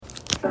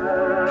What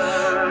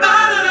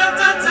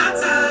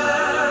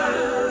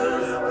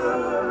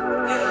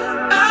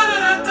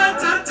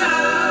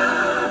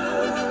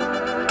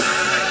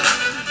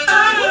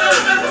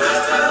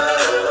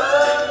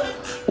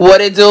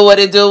it do, what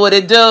it do, what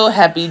it do.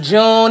 Happy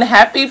June,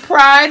 happy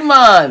Pride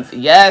Month.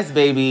 Yes,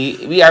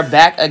 baby. We are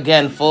back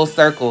again, full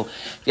circle.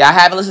 If y'all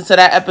haven't listened to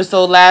that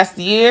episode last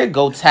year,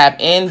 go tap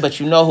in. But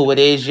you know who it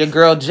is. Your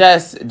girl,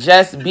 Jess.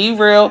 Jess, be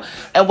real.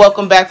 And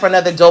welcome back for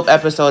another dope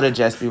episode of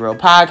Just Be Real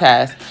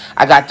podcast.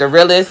 I got the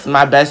realest,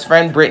 my best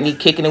friend, Brittany,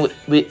 kicking it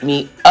with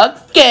me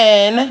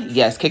again.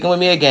 Yes, kicking with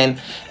me again.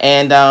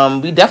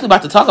 And we definitely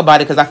about to talk about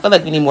it because I feel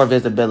like we need more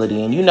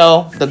visibility. And you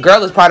know, the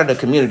girl is part of the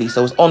community,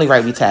 so it's only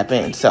right we tap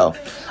in. So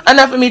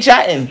enough of me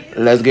chatting.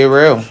 Let's get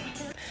real.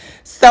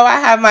 So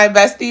I have my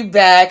bestie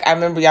back. I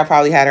remember y'all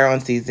probably had her on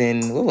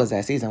season, what was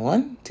that, season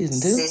 1?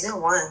 Season 2?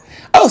 Season 1.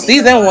 Oh,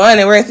 season 1.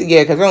 And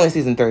because we're only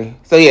season 3.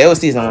 So yeah, it was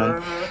season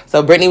 1.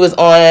 So Brittany was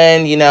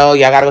on, you know,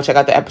 y'all gotta go check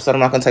out the episode.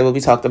 I'm not gonna tell you what we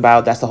talked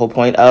about. That's the whole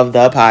point of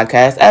the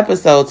podcast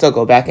episode. So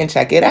go back and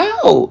check it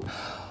out.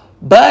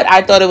 But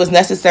I thought it was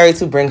necessary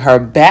to bring her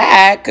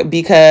back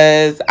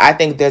because I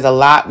think there's a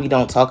lot we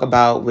don't talk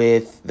about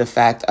with the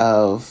fact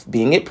of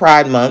being at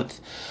Pride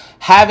Month,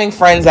 having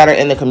friends that are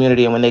in the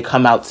community, and when they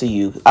come out to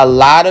you. A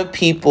lot of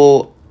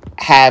people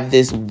have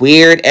this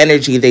weird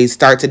energy they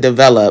start to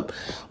develop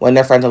when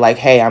their friends are like,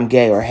 hey, I'm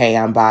gay, or hey,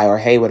 I'm bi, or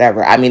hey,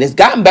 whatever. I mean, it's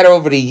gotten better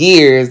over the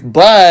years,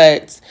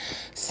 but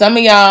some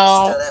of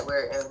y'all... Still that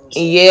weird energy.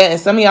 Yeah, and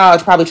some of y'all are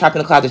probably trapped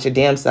in the closet your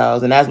damn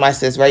selves. And as my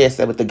sis Raya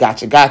said with the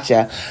gotcha,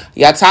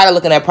 y'all tired of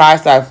looking at Pride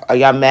stuff? Are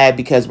y'all mad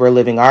because we're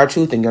living our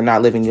truth and you're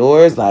not living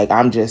yours? Like,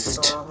 I'm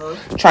just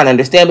trying to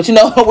understand. But you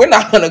know, we're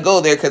not going to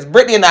go there because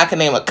Brittany and I can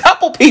name a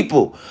couple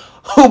people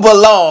who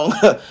belong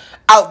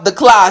out the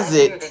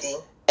closet.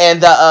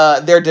 And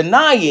they're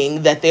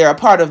denying that they're a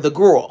part of the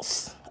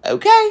girls.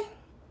 Okay?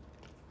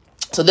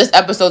 So this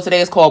episode today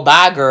is called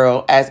Bi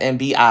Girl, as in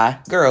B-I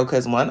girl,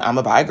 because one, I'm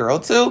a bi girl.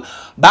 Two,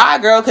 bi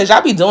girl, because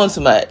y'all be doing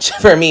too much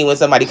for me when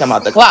somebody come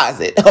out the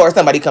closet or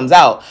somebody comes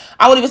out.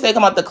 I won't even say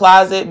come out the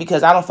closet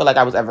because I don't feel like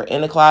I was ever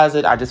in the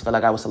closet. I just feel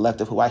like I was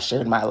selective who I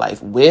shared my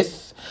life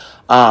with,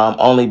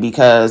 only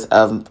because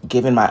of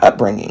given my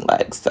upbringing.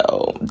 Like,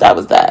 so that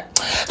was that.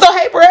 So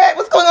hey, Brett,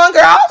 what's going on,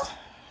 girl?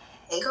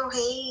 Hey, girl,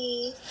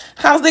 hey.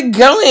 How's it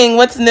going?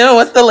 What's new?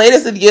 What's the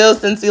latest with you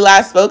since we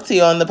last spoke to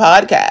you on the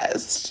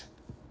podcast?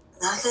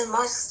 Nothing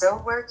much.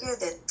 Still working.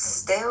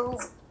 Still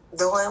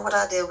doing what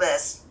I do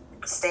best.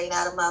 Staying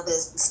out of my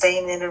business.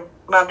 Staying in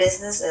my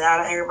business and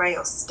out of everybody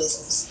else's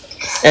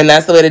business. And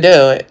that's the way to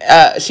do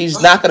it. She's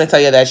not going to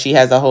tell you that she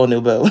has a whole new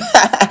boo.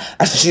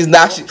 She's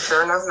not.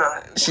 Sure enough,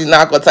 not. She's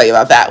not going to tell you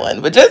about that one.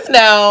 But just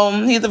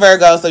know he's a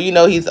Virgo, so you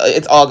know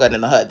it's all good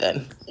in the hood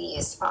then. He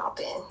is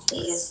popping.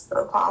 He is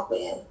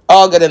popping.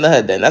 All good in the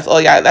hood then. That's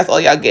all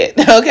y'all get.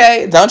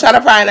 Okay? Don't try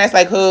to pry and act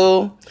like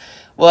who.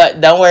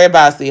 What? Don't worry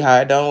about it,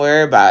 sweetheart. Don't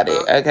worry about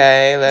it.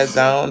 Okay?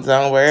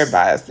 Don't worry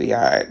about it,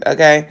 sweetheart.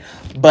 Okay?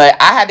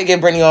 But I had to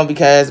get Brittany on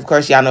because, of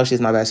course, y'all know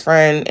she's my best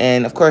friend.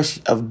 And, of course,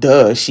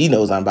 she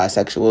knows I'm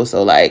bisexual.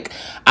 So, like,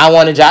 I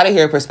wanted y'all to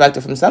hear a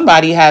perspective from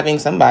having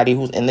somebody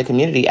who's in the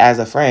community as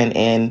a friend.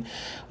 And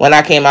when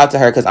I came out to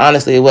her, because,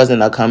 honestly, it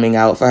wasn't a coming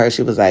out for her.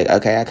 She was like,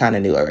 okay, I kind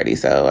of knew already.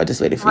 So I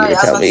just waited for you to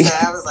tell me.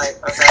 I was like,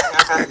 okay,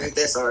 I kind of knew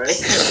this already.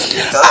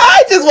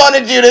 I just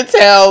wanted you to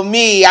tell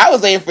me. I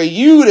was waiting for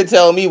you to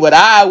tell me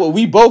what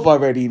we both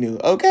already knew.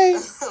 Okay?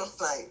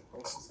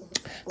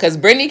 Because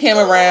Brittany came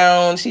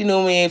around, she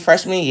knew me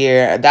freshman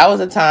year. That was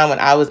a time when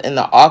I was in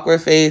the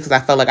awkward phase because I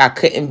felt like I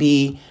couldn't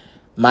be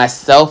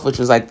myself, which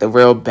was like the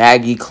real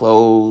baggy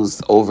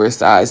clothes,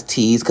 oversized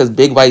tees, because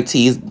big white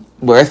tees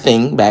were a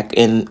thing back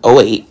in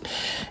 2008.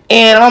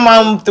 And my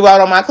mom threw out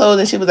all my clothes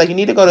and she was like, you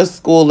need to go to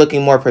school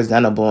looking more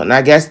presentable. And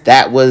I guess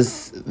that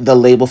was the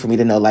label for me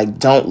to know, like,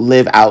 don't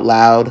live out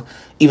loud.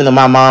 Even though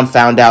my mom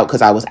found out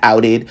because I was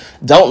outed.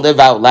 Don't live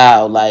out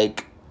loud.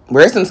 Like,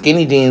 wear some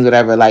skinny jeans,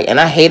 whatever. Like, and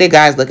I hated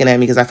guys looking at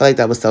me because I feel like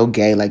that was so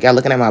gay. Like, y'all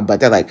looking at my butt,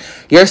 they're like,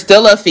 you're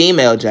still a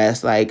female,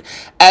 Jess. Like,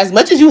 as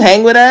much as you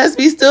hang with us,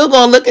 we still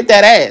gonna look at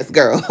that ass,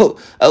 girl.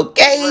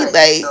 Okay? Right,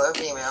 like, still a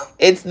female.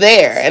 It's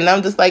there. And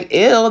I'm just like,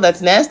 ew,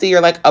 that's nasty.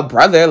 You're like a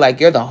brother. Like,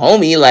 you're the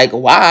homie. Like,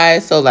 why?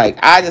 So, like,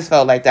 I just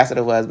felt like that's what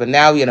it was. But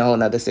now we're in a whole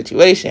nother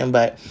situation.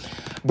 But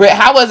Britt,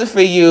 how was it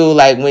for you,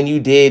 like, when you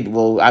did,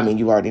 well, I mean,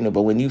 you already knew,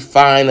 but when you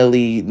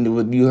finally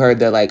knew, you heard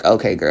that, like,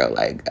 okay, girl,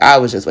 like, I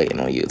was just waiting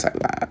on you type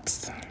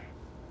vibes?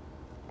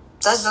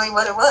 That's really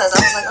what it was. I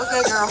was like,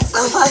 okay, girl.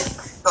 I'm like,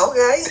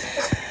 okay.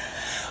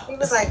 He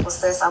was like, well,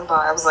 sis, I'm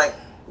bi. I was like,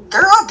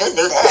 girl, I didn't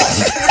do that.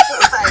 I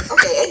was like,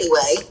 okay,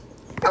 anyway.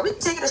 Are we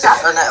taking a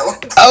shot or no?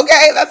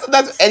 Okay,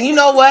 that's, and you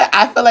know what?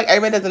 I feel like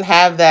everybody doesn't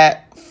have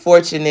that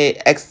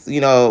fortunate,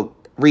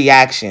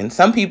 reaction.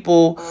 Some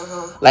people,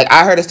 like,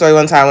 I heard a story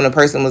one time when a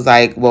person was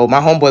like, well,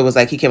 my homeboy was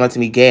like, he came up to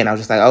me gay, and I was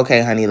just like,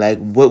 okay, honey, like,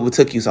 what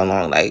took you so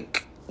long?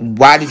 Like,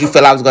 why did you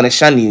feel I was going to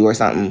shun you or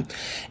something?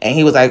 And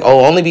he was like,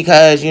 oh, only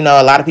because, you know,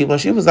 a lot of people.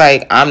 And she was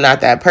like, I'm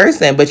not that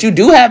person. But you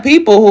do have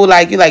people who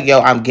like, you're like, yo,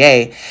 I'm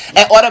gay.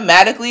 And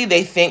automatically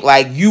they think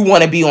like you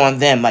want to be on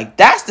them. Like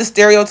that's the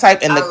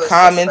stereotype and the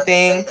common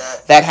thing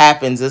that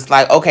happens. It's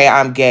like, okay,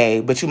 I'm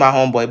gay, but you my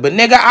homeboy. But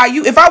nigga,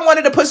 if I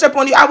wanted to push up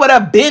on you, I would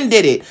have been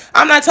did it.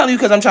 I'm not telling you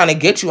because I'm trying to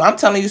get you. I'm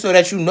telling you so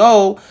that you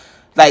know,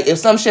 like if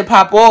some shit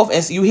pop off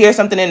and you hear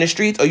something in the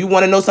streets or you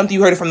want to know something,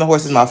 you heard it from the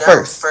horse's mouth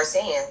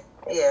firsthand.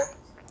 Yeah.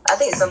 I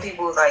think some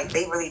people, like,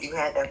 they really do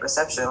have that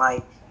perception.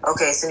 Like,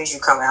 okay, as soon as you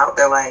come out,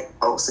 they're like,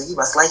 oh, so you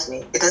must like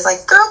me. It is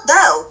like, girl,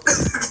 no.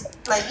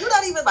 Like, you're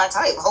not even my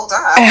type the whole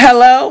time.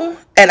 Hello?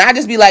 And I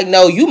just be like,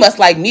 no, you must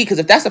like me. Because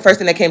if that's the first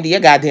thing that came to your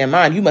goddamn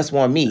mind, you must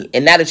want me.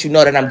 And now that you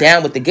know that I'm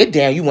down with the get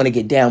down, you want to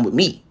get down with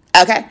me.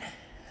 Okay?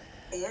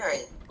 Yeah,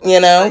 right. You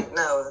know? Like,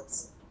 no,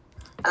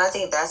 and I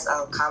think that's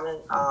a common,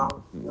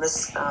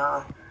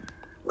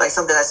 like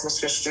something that's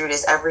misconstrued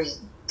is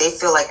they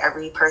feel like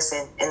every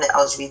person in the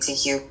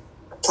LGBTQ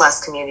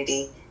plus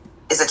community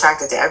is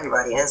attracted to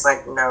everybody, and it's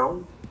like,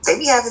 no, they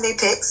be having their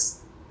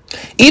picks.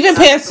 Even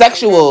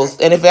pansexuals,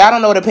 and if I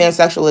don't know what a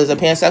pansexual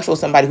is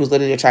somebody who's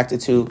literally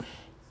attracted to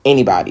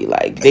anybody.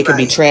 Like they can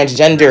be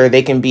transgender,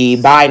 they can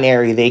be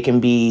binary, they can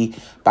be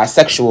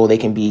bisexual, they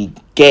can be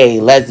gay,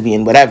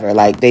 lesbian, whatever.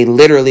 Like they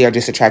literally are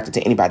just attracted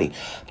to anybody.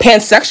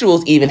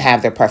 Pansexuals even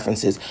have their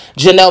preferences.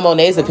 Janelle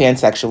Monáe's a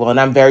pansexual, and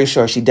I'm very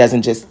sure she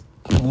doesn't just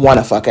want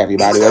to fuck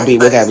everybody or be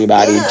with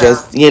everybody. Yeah.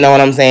 Just, you know what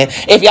I'm saying?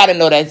 If y'all didn't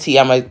know that,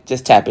 I'm going to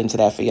just tap into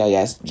that for y'all.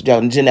 Yes,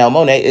 Janelle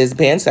Monáe is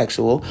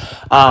pansexual.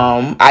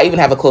 I even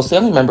have a close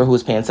family member who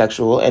is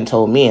pansexual and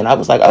told me, and I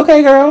was like,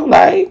 okay, girl,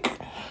 like,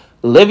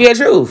 live your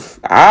truth.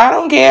 I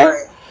don't care.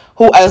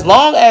 As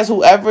long as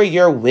whoever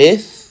you're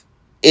with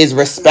is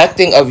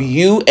respecting of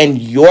you and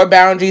your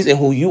boundaries and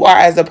who you are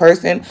as a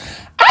person,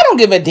 I don't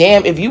give a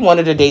damn if you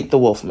wanted to date the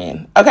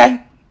Wolfman.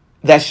 Okay?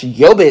 That's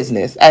your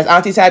business, as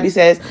Auntie Tabby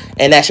says,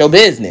 and that's your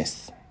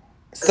business.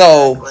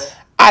 So exactly.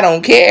 I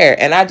don't care.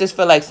 And I just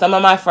feel like some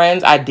of my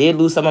friends, I did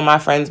lose some of my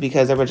friends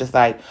because they were just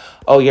like,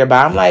 oh, you're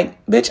bi. I'm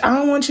like, bitch, I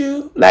don't want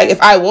you. Like,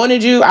 if I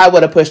wanted you, I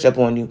would have pushed up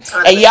on you.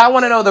 And y'all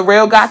want to know the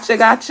real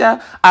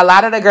gotcha? A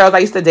lot of the girls I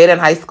used to date in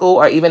high school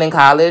or even in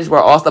college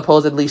were all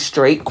supposedly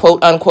straight,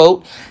 quote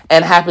unquote,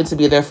 and happened to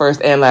be their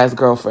first and last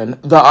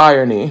girlfriend. The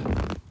irony.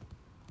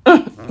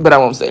 But I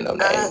won't say no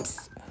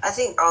names. I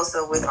think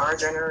also with our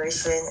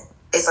generation,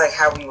 it's like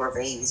how we were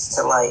raised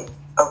to like,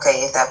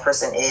 okay, if that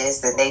person is,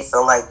 then they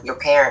feel like, your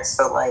parents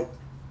feel like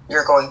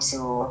you're going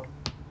to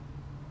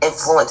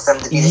influence them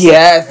to be the same.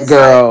 Yes,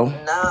 girl.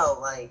 Like, no,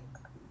 like,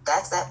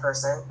 that's that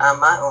person.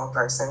 I'm my own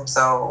person.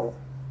 So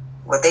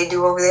what they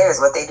do over there is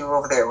what they do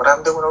over there. What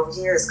I'm doing over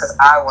here is because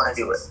I want to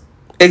do it.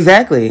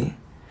 Exactly.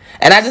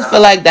 And I just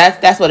feel like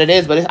that's what it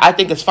is. But I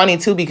think it's funny,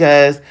 too,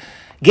 because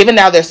given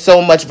now there's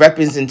so much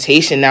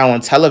representation now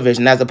on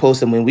television as opposed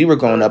to when we were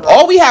growing up.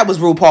 All we had was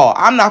RuPaul.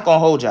 I'm not going to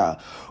hold y'all.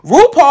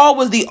 RuPaul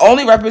was the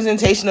only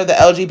representation of the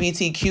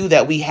LGBTQ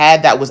that we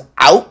had that was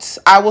out,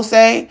 I will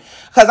say.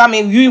 Because, I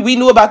mean, we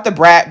knew about The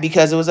Brat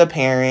because it was a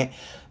parent.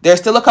 There's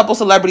still a couple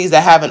celebrities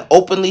that haven't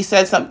openly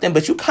said something,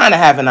 but you kind of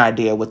have an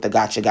idea what the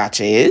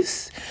gotcha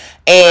is.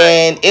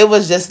 And it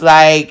was just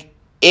like,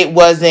 it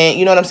wasn't,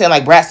 you know what I'm saying?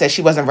 Like Brat said,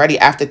 she wasn't ready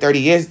after 30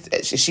 years.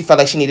 She felt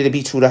like she needed to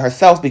be true to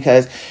herself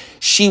because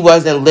she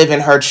wasn't living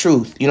her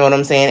truth. You know what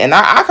I'm saying? And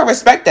I can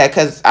respect that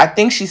because I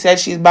think she said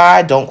she's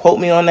bi. Don't quote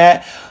me on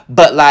that.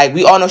 But like,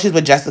 we all know she's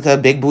with Jessica,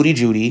 Big Booty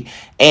Judy.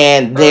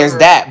 And there's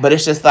that. But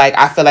it's just like,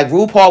 I feel like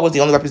RuPaul was the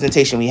only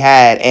representation we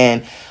had.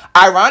 And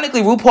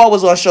ironically, RuPaul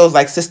was on shows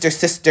like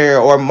Sister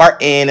or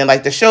Martin and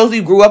like the shows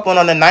we grew up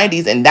on the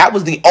 90s. And that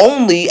was the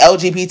only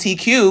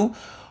LGBTQ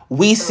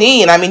we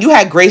seen. I mean, you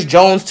had Grace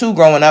Jones too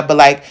growing up, but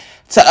like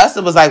to us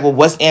it was like, well,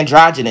 what's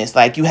androgynous?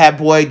 Like you had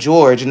Boy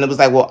George, and it was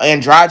like, well,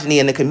 androgyny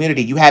in the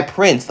community. You had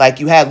Prince,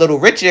 like you had Little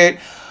Richard,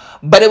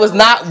 but it was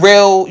not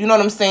real, you know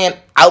what I'm saying,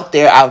 out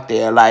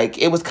there. Like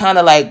it was kind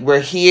of like,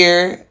 we're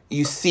here,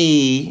 you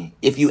see,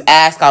 if you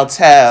ask, I'll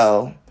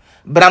tell,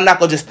 but I'm not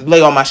gonna just lay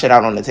all my shit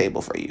out on the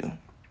table for you.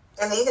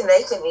 And even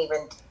they couldn't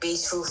even be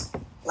true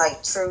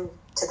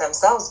to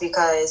themselves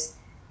because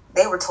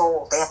they were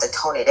told they have to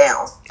tone it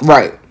down.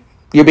 Right.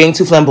 You're being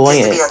too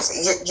flamboyant.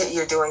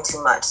 You're doing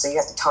too much, so you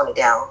have to tone it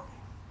down.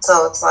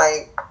 So it's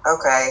like,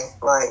 okay,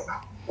 like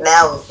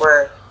now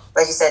we're,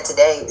 like you said,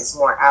 today it's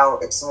more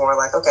out. It's more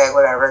like, okay,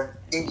 whatever,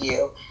 do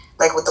you.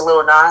 Like with the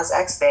Lil Nas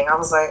X thing, I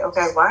was like,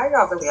 okay, why are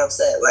y'all really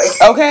upset?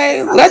 Like,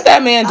 okay, let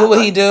that man do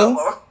what he do.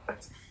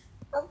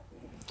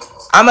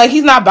 I'm like,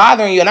 he's not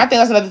bothering you. And I think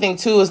that's another thing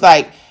too, is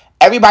like,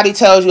 everybody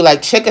tells you,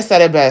 like Chicka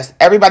said it best,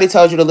 everybody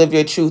tells you to live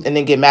your truth and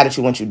then get mad at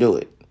you once you do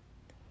it.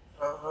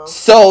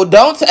 So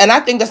don't, and I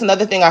think that's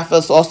another thing I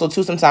feel also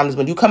too sometimes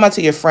when you come out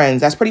to your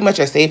friends, that's pretty much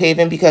your safe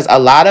haven because a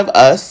lot of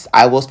us,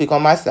 I will speak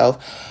on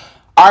myself,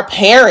 our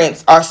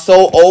parents are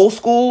so old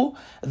school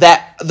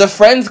that the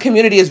friends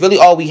community is really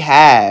all we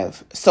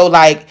have. So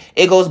like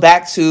it goes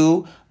back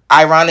to,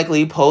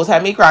 ironically, Pose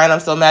had me crying. I'm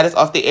so mad it's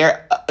off the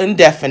air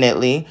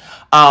indefinitely.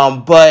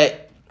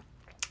 But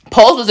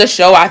Pose was a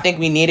show I think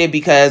we needed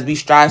because we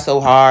strive so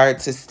hard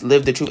to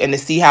live the truth and to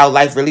see how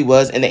life really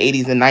was in the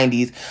 80s and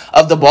 90s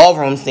of the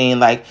ballroom scene.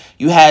 Like,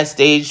 you had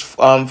stage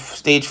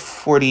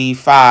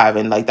 45,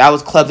 and like that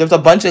was clubs. There was a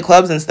bunch of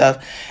clubs and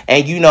stuff.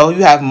 And you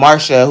have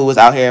Marsha, who was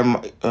out here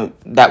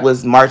that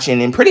was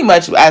marching, and pretty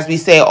much, as we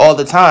say all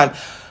the time,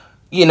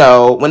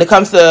 when it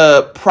comes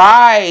to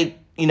pride,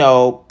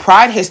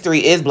 pride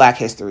history is Black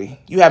history.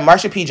 You have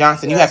Marsha P.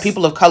 Johnson. Yes. You have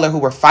people of color who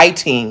were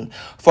fighting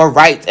for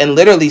rights and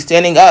literally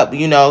standing up,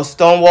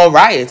 Stonewall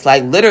riots.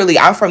 Like, literally,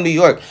 I'm from New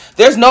York.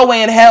 There's no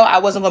way in hell I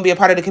wasn't going to be a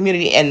part of the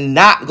community and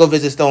not go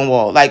visit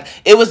Stonewall. Like,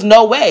 it was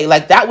no way.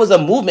 Like, that was a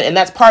movement, and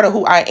that's part of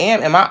who I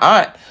am. And my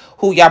aunt,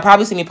 who y'all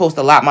probably see me post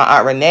a lot, my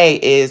Aunt Renee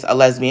is a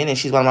lesbian, and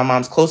she's one of my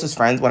mom's closest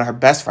friends, one of her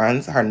best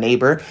friends, her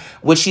neighbor,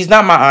 which she's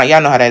not my aunt.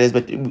 Y'all know how that is,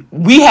 but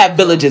we have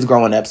villages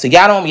growing up. So a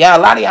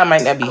lot of y'all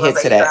might not be hip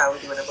to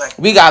that.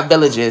 We got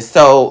villages.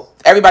 So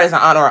everybody's an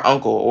aunt or an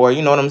uncle, or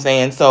you know what I'm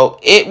saying? So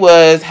it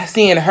was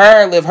seeing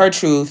her live her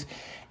truth.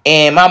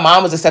 And my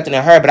mom was accepting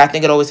of her, but I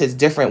think it always hits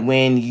different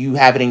when you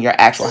have it in your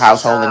actual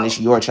household and it's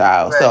your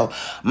child. Right. So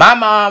my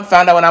mom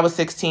found out when I was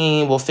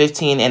 15,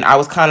 and I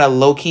was kind of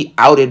low-key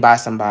outed by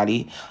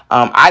somebody.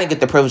 I didn't get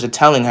the privilege of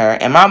telling her.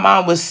 And my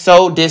mom was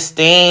so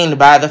disdained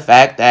by the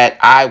fact that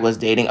I was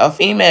dating a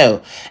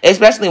female,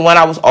 especially when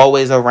I was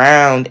always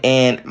around.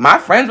 And my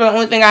friends were the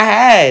only thing I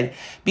had.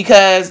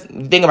 Because,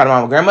 think about it,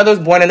 my grandmother was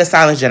born in the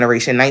silence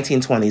generation,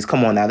 1920s.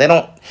 Come on now.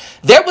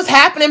 There was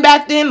happening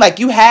back then. Like,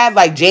 you had,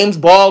 like, James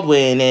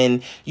Baldwin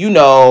and,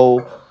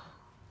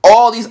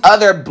 all these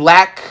other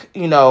Black,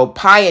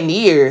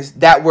 pioneers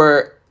that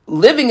were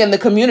living in the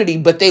community,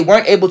 but they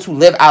weren't able to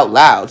live out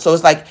loud. So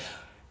it's like,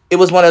 it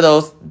was one of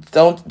those,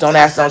 don't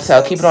ask, don't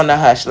tell, keep it on the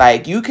hush.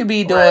 Like, you could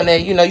be doing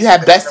it, you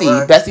have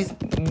Bessie. Bessie's,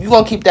 you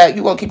gonna keep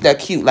that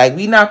cute. Like,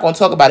 we not gonna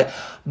talk about it.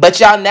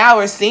 But y'all now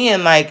are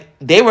seeing, like,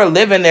 they were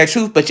living their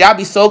truth, but y'all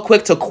be so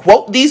quick to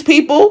quote these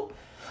people,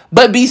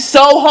 but be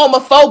so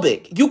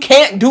homophobic. You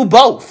can't do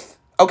both,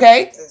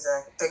 okay?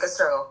 Exactly. Pick a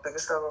struggle, pick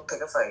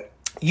a fight.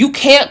 You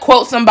can't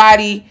quote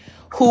somebody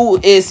who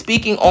is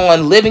speaking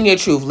on living your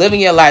truth,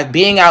 living your life,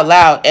 being out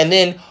loud, and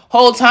then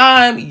whole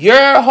time you're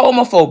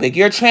homophobic,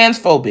 you're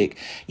transphobic,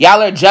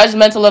 y'all are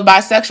judgmental of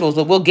bisexuals,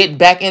 but we'll get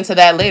back into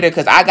that later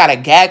because I got a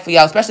gag for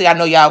y'all. Especially, I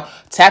know y'all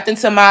tapped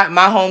into my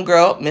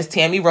homegirl, Miss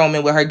Tammy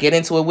Roman, with her Get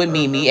Into It with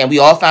Mimi, and we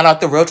all found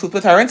out the real truth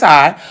with her and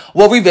Ty.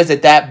 We'll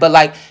revisit that, but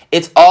like,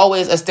 it's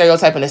always a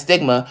stereotype and a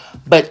stigma,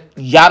 but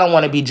y'all don't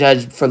want to be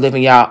judged for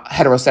living y'all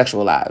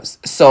heterosexual lives.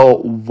 So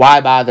why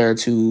bother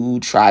to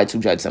try to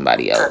judge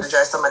somebody else? Try to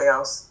judge somebody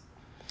else.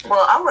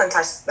 Well, I want to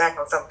touch back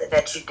on something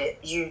that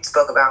you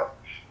spoke about.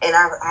 And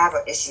I have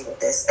an issue with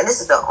this. And this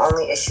is the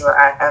only issue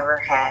I ever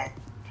had,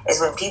 is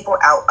when people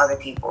out other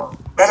people.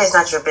 That is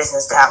not your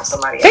business to out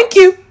somebody else. Thank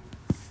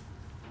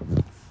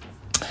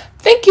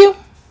you.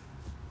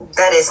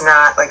 That is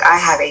not, like, I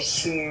have a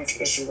huge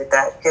issue with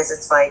that. Because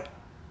it's like,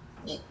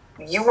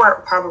 you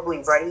weren't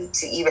probably ready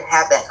to even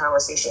have that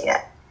conversation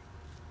yet.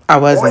 I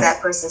wasn't. Or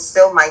that person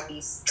still might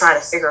be trying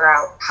to figure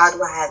out, how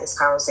do I have this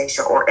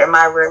conversation? Or am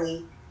I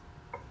really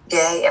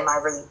gay? Am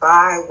I really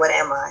bi? What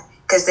am I?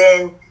 Because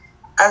then,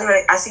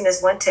 I seen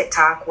this one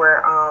TikTok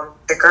where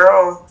the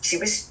girl, she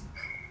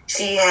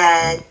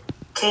had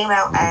came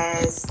out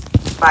as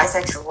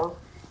bisexual,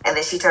 and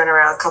then she turned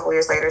around a couple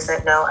years later and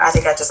said, no, I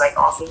think I just like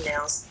all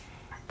females.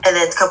 And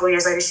then a couple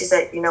years later she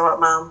said, you know what,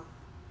 Mom,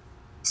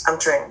 I'm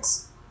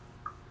trans.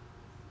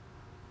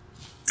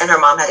 And her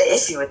mom had an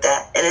issue with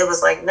that. And it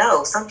was like,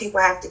 no, some people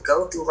have to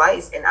go through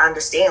life and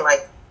understand,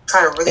 like,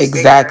 try to really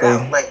figure it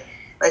out. Like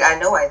I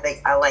know I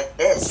think I like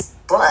this,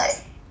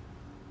 but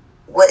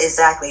what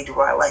exactly do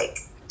I like?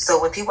 So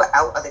when people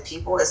out other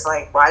people, it's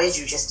like, why did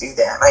you just do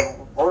that? Like,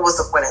 what was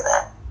the point of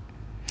that?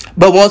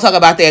 But we'll talk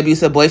about the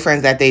abusive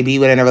boyfriends that they be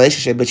with in a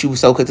relationship, but you were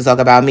so quick to talk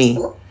about me.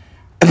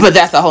 Mm-hmm. But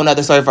that's a whole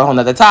nother story for a whole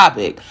nother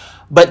topic.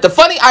 But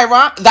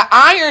the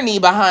irony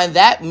behind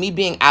that, me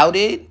being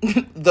outed,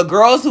 the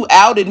girls who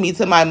outed me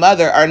to my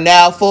mother are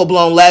now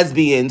full-blown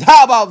lesbians.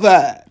 How about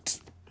that?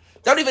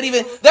 They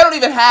don't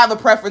even have a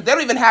preference. They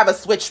don't even have a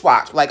switch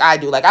swap like I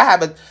do. Like, I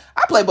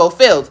play both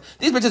fields.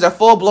 These bitches are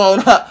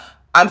full-blown,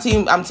 I'm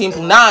team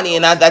Punani,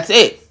 and that's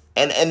it.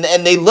 And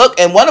they look,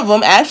 and one of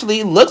them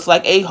actually looks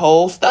like a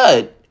whole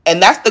stud.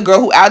 And that's the girl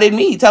who outed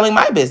me, telling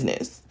my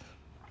business.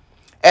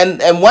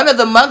 And one of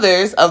the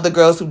mothers of the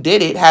girls who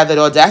did it had the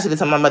audacity to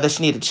tell my mother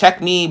she needed to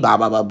check me, blah,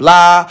 blah, blah,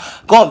 blah.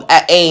 Going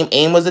at AIM.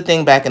 AIM was a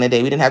thing back in the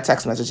day. We didn't have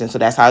text messaging, so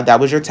that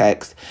was your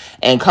text.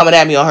 And coming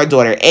at me on her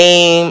daughter,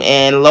 AIM.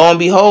 And lo and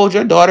behold,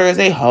 your daughter is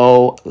a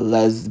whole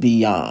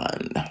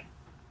lesbian.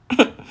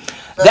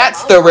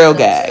 That's the real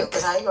gag.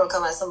 Because how you going to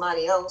come at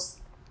somebody else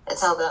and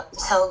tell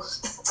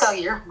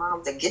your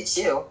mom to get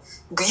you?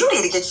 You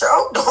need to get your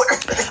own daughter.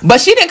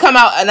 But she didn't come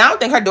out, and I don't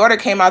think her daughter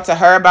came out to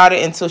her about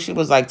it until she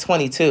was like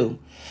 22.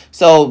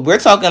 So we're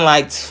talking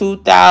like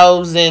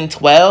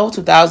 2012,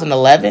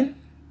 2011.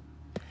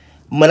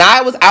 When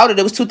I was outed,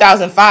 it was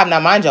 2005.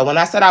 Now, mind you, when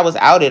I said I was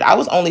outed, I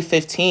was only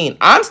 15.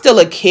 I'm still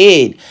a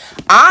kid.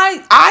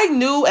 I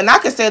knew, and I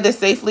can say this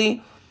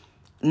safely,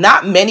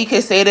 not many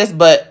could say this,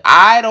 but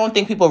I don't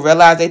think people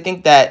realize, they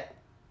think that,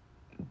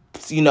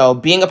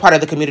 being a part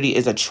of the community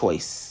is a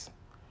choice.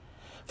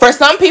 For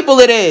some people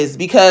it is,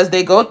 because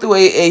they go through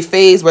a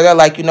phase where they're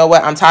like, you know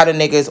what, I'm tired of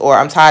niggas, or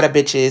I'm tired of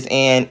bitches,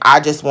 and I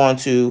just want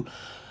to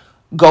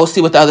go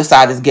see what the other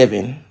side is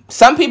giving.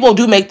 Some people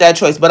do make that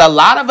choice, but a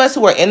lot of us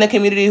who are in the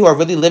community, who are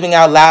really living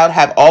out loud,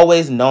 have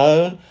always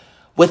known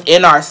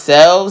within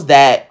ourselves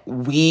that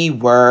we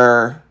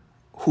were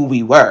who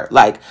we were.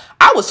 Like,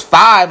 I was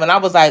 5 and I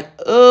was like,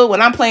 oh,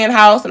 when I'm playing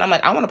house and I'm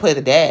like, I want to play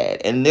the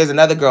dad, and there's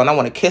another girl and I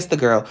want to kiss the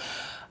girl.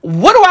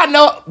 What do I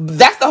know?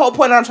 That's the whole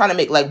point I'm trying to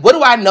make. Like, what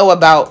do I know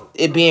about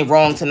it being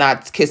wrong to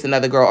not kiss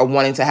another girl or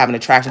wanting to have an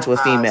attraction to a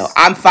female?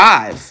 I'm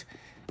 5.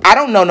 I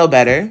don't know no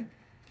better.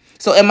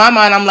 So in my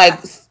mind, I'm like,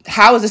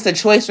 how is this a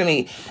choice for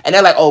me? And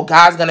they're like, oh,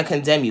 God's going to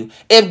condemn you.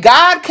 If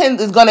God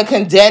is going to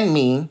condemn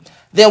me,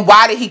 then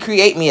why did he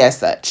create me as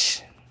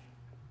such?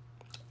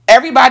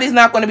 Everybody's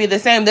not going to be the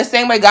same. The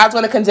same way God's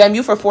going to condemn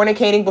you for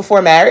fornicating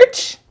before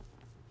marriage.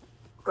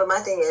 But my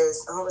thing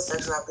is,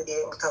 homosexuality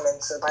didn't come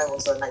into the Bible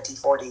until the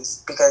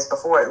 1940s, because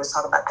before it was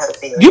talking about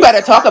pedophilia. You better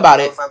talk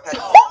about it. From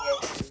pedophilia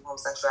to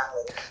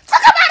homosexuality.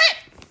 Talk about it.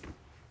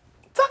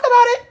 Talk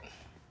about it.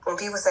 When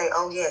people say,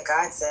 oh yeah,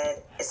 God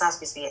said it's not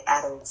supposed to be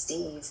Adam and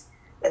Steve,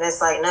 and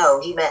it's like,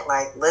 no, he meant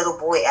like little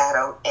boy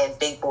Adam and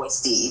big boy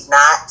Steve,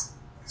 not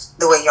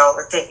the way y'all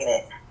are taking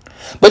it.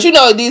 But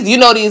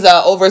these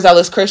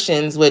overzealous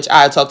Christians, which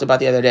I talked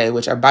about the other day,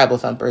 which are Bible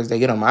thumpers, they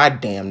get on my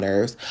damn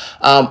nerves.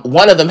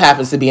 One of them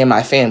happens to be in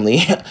my family.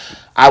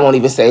 I won't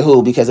even say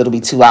who, because it'll be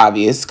too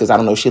obvious, because I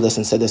don't know if she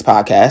listens to this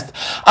podcast.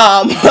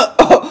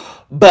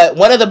 But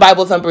one of the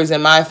Bible thumpers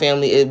in my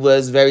family, it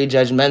was very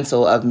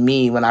judgmental of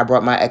me when I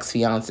brought my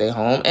ex-fiance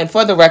home. And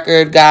for the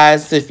record,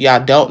 guys, if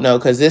y'all don't know,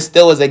 because this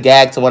still was a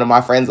gag to one of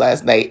my friends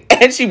last night,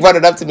 and she brought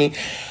it up to me,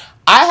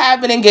 I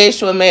have been engaged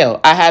to a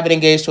male. I have been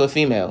engaged to a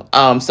female.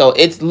 So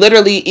it's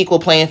literally equal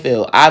playing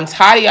field. I'm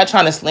tired of y'all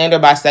trying to slander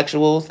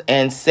bisexuals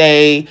and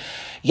say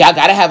y'all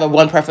got to have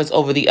one preference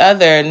over the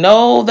other.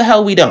 No, the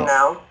hell we don't.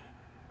 No.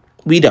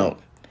 We don't.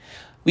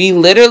 We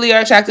literally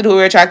are attracted to who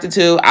we're attracted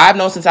to. I've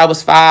known since I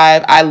was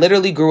 5. I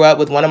literally grew up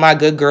with one of my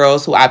good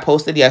girls who I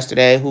posted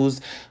yesterday, who's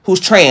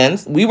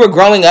trans. We were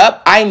growing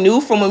up. I knew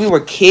from when we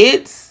were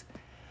kids,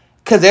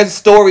 because there's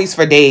stories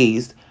for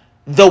days,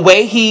 the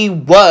way he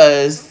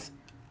was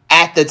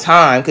at the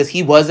time, because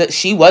she was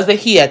a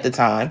he at the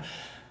time,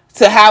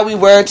 to how we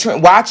were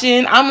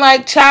watching. I'm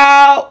like,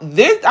 child,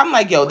 there's going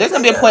to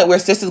be a point where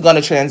sister's going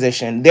to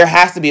transition. There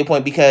has to be a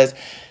point, because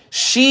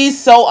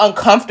she's so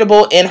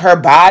uncomfortable in her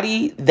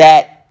body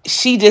that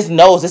she just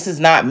knows this is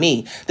not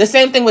me. The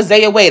same thing with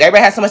Zaya Wade.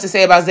 Everybody has so much to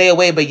say about Zaya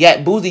Wade, but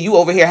yet, Boozy, you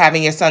over here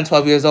having your son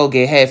 12 years old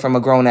get head from a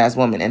grown-ass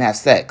woman and have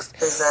sex.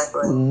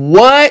 Exactly.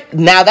 What?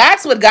 Now,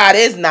 that's what God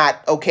is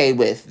not okay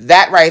with.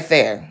 That right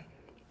there.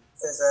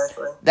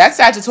 Exactly. That's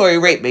statutory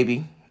rape,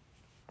 baby.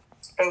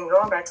 And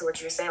going back to what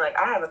you were saying, like,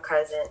 I have a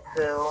cousin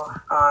who,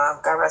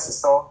 God rest his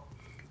soul,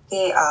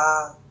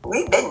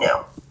 we've been new.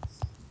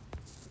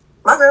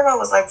 My grandma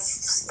was like,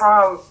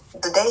 from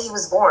the day he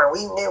was born,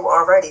 we knew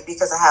already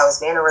because of how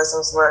his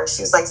mannerisms were.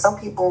 She was like, some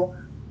people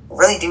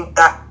really do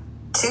not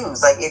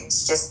choose. Like,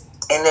 it's just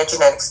in their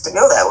genetics to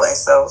go that way.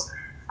 So,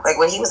 like,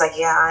 when he was like,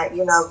 yeah,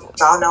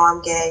 y'all know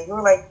I'm gay, we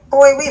were like,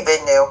 boy, we've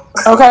been new.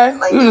 Okay.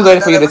 Like, we were just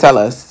waiting for you to tell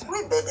us.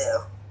 We've been new.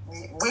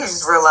 We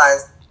just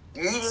realized,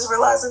 you just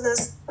realizing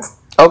this?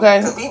 Okay.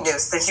 Because we knew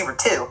since you were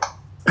 2.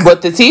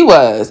 What the T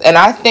was. And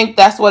I think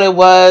that's what it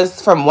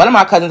was from one of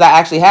my cousins I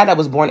actually had that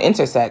was born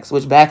intersex,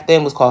 which back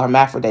then was called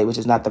hermaphrodite, which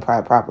is not the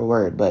proper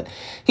word. But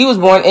he was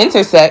born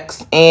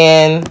intersex,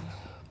 and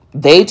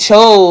they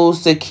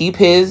chose to keep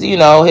his,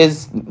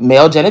 his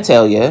male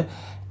genitalia.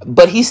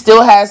 But he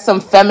still has some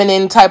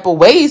feminine type of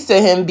ways to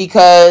him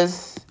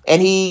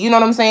and he, you know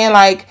what I'm saying?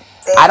 Like,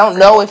 I don't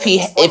know if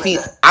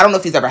I don't know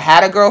if he's ever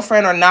had a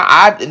girlfriend or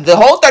not. The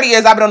whole 30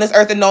 years I've been on this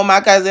earth and know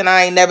my cousin,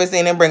 I ain't never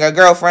seen him bring a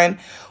girlfriend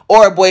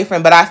or a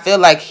boyfriend, but I feel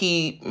like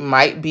he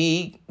might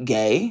be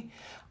gay.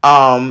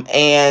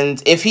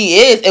 And if he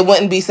is, it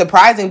wouldn't be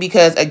surprising,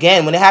 because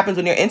again, when it happens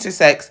when you're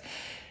intersex,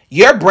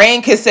 your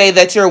brain can say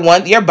that you're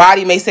one, your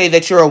body may say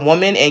that you're a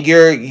woman, and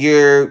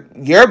your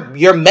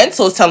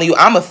mental is telling you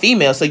I'm a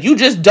female. So you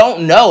just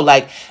don't know.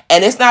 Like,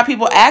 and it's not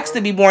people ask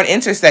to be born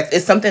intersex.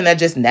 It's something that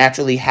just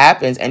naturally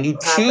happens, and you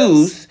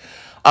choose.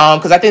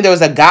 Because I think there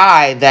was a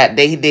guy that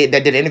did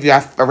an interview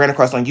I ran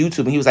across on YouTube,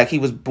 and he was like, he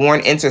was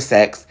born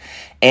intersex,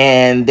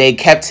 and they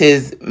kept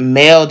his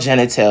male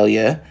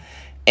genitalia,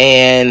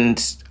 and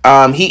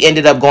he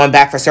ended up going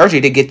back for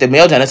surgery to get the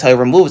male genitalia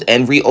removed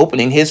and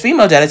reopening his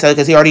female genitalia,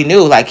 because he already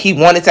knew, like, he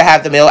wanted to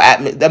have the male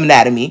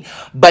anatomy,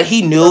 but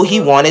he knew he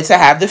wanted to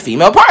have the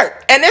female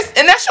part, and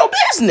that's your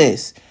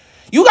business.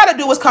 You got to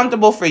do what's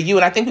comfortable for you,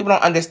 and I think people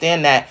don't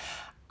understand that.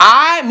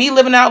 Me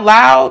living out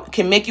loud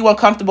can make you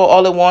uncomfortable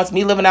all it wants.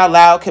 Me living out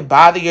loud could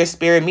bother your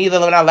spirit. Me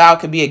living out loud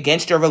could be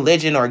against your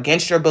religion or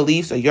against your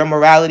beliefs or your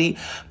morality.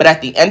 But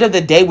at the end of the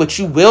day, what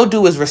you will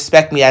do is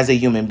respect me as a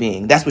human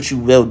being. That's what you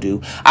will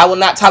do. I will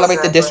not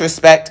tolerate the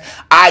disrespect.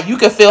 You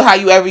can feel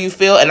however you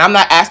feel, and I'm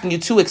not asking you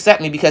to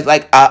accept me because,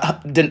 like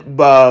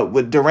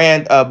what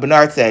Durand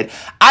Bernard said,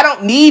 I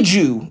don't need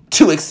you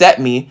to accept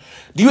me.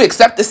 Do you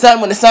accept the sun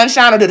when the sun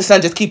shines, or does the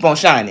sun just keep on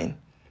shining?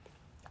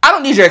 I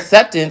don't need your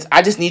acceptance.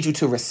 I just need you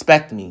to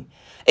respect me.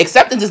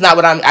 Acceptance is not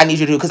what I need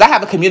you to do, because I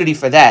have a community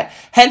for that.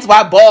 Hence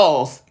why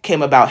balls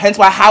came about. Hence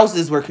why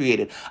houses were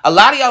created. A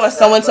lot of y'all are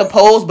so into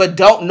Pose but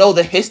don't know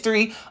the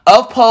history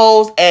of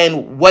Pose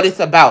and what it's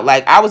about.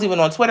 Like, I was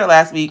even on Twitter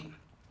last week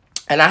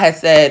and I had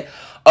said,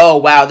 oh,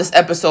 wow, this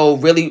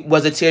episode really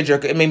was a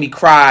tearjerker. It made me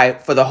cry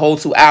for the whole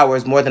 2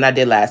 hours more than I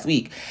did last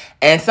week.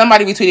 And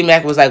somebody retweeted me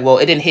and was like, well,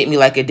 it didn't hit me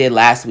like it did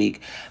last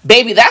week.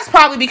 Baby, that's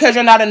probably because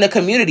you're not in the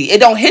community. It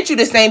don't hit you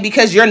the same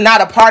because you're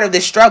not a part of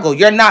this struggle.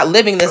 You're not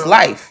living this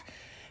life.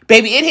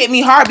 Baby, it hit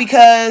me hard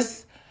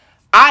because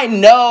I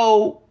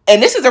know,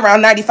 and this is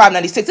around 95,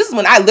 96. This is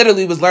when I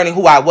literally was learning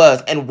who I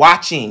was and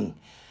watching.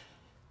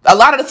 A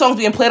lot of the songs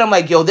being played, I'm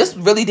like, yo, this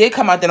really did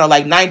come out then, or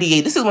like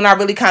 98. This is when I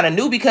really kind of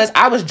knew, because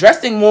I was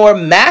dressing more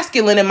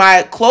masculine in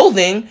my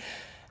clothing.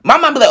 My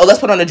mom be like, oh, let's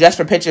put on a dress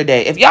for picture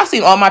day. If y'all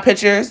seen all my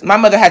pictures, my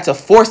mother had to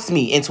force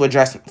me into a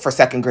dress for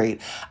second grade.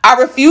 I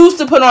refused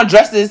to put on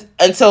dresses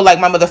until, like,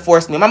 my mother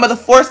forced me. My mother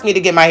forced me to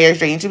get my hair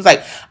straightened. She was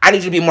like, I need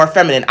you to be more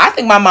feminine. I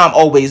think my mom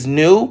always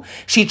knew.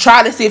 She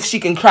tried to see if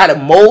she can try to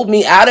mold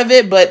me out of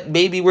it, but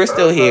baby, we're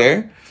still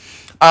here.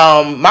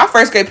 My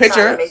first grade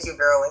picture.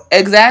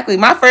 Exactly.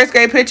 My first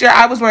grade picture,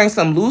 I was wearing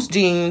some loose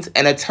jeans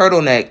and a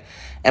turtleneck.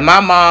 And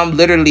my mom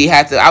literally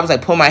had to, I was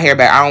like, pull my hair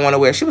back. I don't want to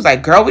wear it. She was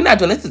like, girl, we're not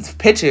doing this. It's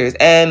pictures.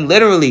 And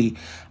literally,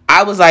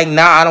 I was like,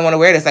 nah, I don't want to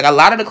wear this. Like, a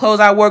lot of the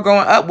clothes I wore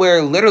growing up were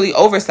literally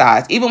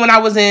oversized. Even when I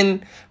was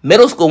in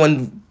middle school,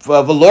 when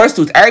velour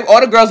suits, all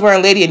the girls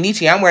wearing Lady and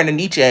Nietzsche, I'm wearing a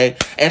Nietzsche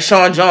and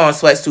Sean John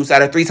sweatsuits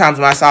that are 3 times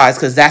my size,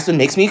 because that's what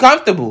makes me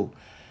comfortable.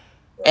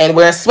 And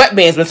wearing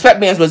sweatbands when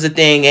sweatbands was a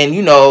thing, and,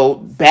 you know,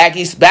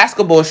 baggy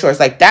basketball shorts.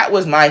 Like, that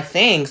was my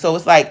thing. So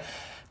it's like,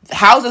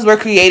 houses were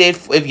created.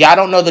 If y'all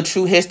don't know the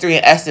true history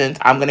and essence,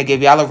 I'm going to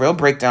give y'all a real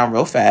breakdown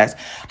real fast.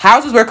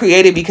 Houses were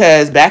created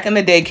because back in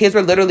the day, kids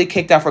were literally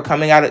kicked out for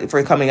coming out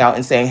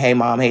and saying, hey,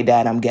 mom, hey,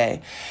 dad, I'm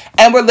gay.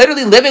 And we're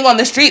literally living on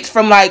the streets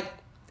from, like,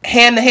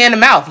 hand to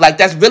mouth. Like,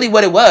 that's really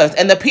what it was.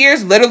 And the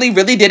peers literally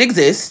really did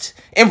exist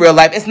in real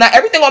life. It's not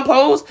everything on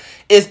Pose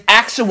is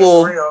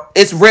actual.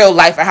 It's real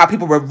life and how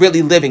people were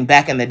really living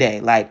back in the day.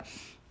 Like,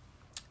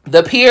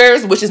 the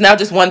peers, which is now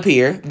just one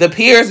peer, the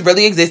peers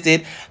really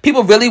existed.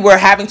 People really were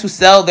having to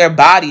sell their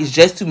bodies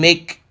just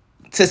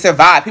to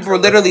survive. People were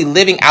literally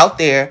living out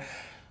there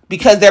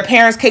because their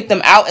parents kicked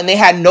them out and they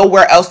had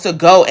nowhere else to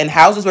go. And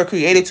houses were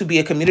created to be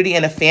a community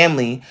and a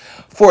family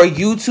for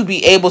you to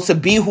be able to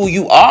be who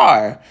you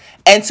are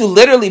and to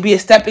literally be a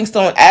stepping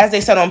stone, as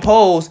they said on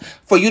Pose,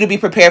 for you to be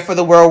prepared for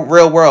the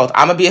real world.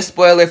 I'm going to be a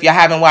spoiler if y'all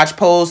haven't watched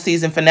Pose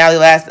series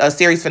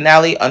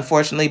finale.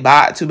 Unfortunately,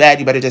 too bad.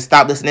 You better just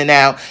stop listening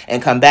now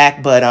and come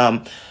back. But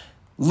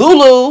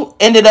Lulu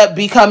ended up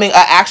becoming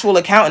an actual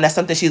accountant. That's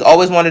something she's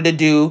always wanted to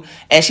do.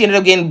 And she ended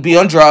up be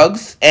on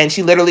drugs. And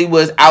she literally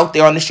was out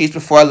there on the streets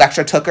before a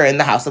lecture took her in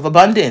the House of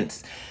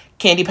Abundance.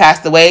 Candy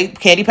passed away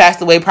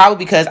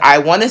probably because I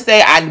want to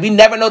say, we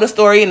never know the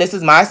story, and this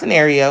is my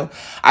scenario.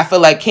 I feel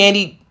like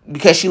Candy,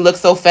 because she looked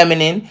so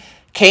feminine,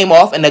 came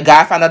off, and the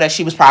guy found out that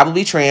she was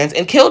probably trans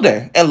and killed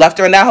her and left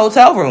her in that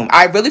hotel room.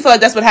 I really feel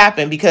like that's what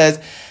happened, because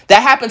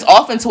that happens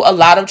often to a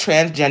lot of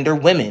transgender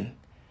women.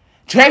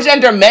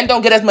 Transgender men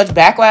don't get as much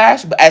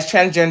backlash as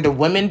transgender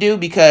women do,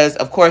 because,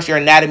 of course, your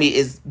anatomy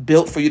is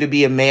built for you to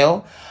be a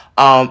male,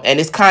 and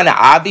it's kind of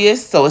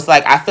obvious. So it's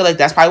like, I feel like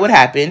that's probably what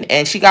happened,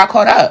 and she got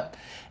caught up.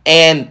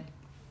 And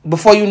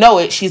before you know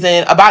it, she's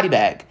in a body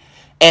bag.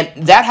 And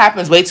that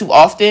happens way too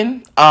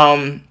often.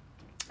 In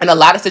a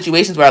lot of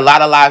situations where a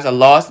lot of lives are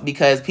lost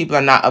because people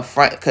are not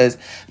upfront, because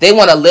they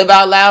want to live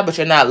out loud, but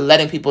you're not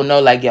letting people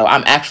know, like, yo,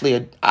 I'm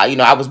actually,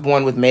 I was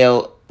born with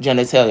male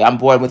genitalia. I'm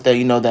born with the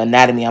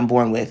anatomy I'm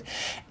born with.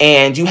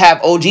 And you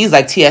have OGs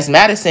like T.S.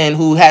 Madison,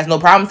 who has no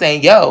problem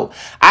saying, yo,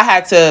 I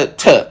had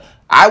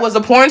I was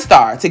a porn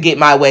star to get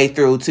my way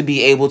through, to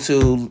be able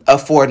to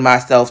afford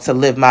myself to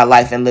live my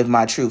life and live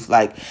my truth.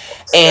 Like,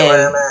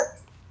 and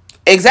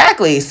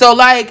exactly. So,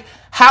 like,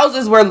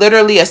 houses were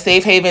literally a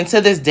safe haven to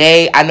this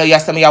day. I know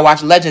some of y'all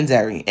watch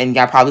Legendary, and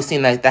y'all probably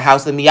seen, like, the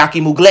house of Miyake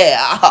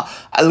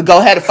Mugler. Go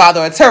ahead,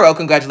 Father Arturo.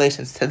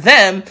 Congratulations to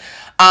them.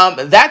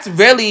 That's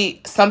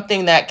really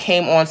something that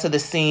came onto the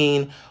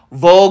scene.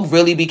 Vogue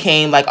really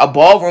became, like, a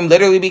ballroom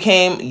literally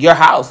became your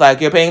house.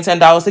 Like, you're paying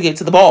 $10 to get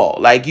to the ball.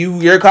 Like,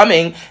 you're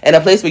coming in a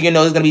place where you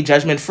know is going to be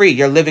judgment free.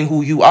 You're living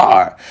who you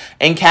are.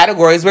 And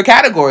categories were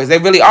categories. They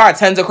really are.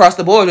 10s across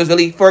the board was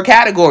really for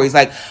categories.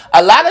 Like,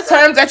 a lot of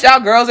terms that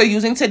y'all girls are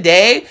using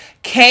today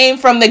came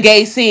from the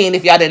gay scene.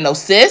 If y'all didn't know,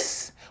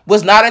 sis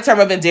was not a term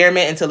of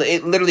endearment until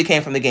it literally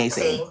came from the gay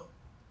scene.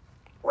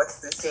 What's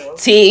the T?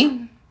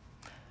 T.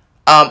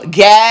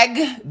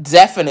 Gag,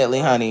 definitely,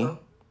 honey,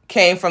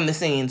 came from the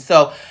scene.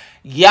 So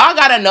y'all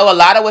gotta know a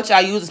lot of what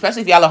y'all use,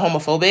 especially if y'all are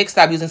homophobic.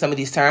 Stop using some of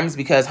these terms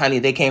because, honey,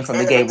 they came from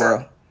the gay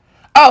world.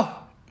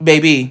 Oh,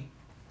 baby,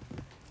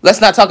 let's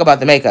not talk about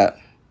the makeup.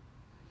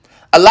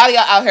 A lot of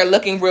y'all out here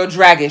looking real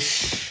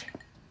draggish.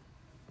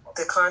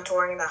 The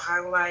contouring, the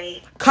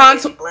highlight,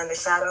 blend the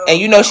shadow. And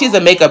you know she's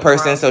a makeup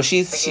person, so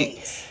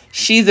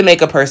she's a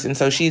makeup person,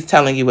 so she's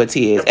telling you what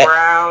tea is. The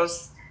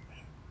brows,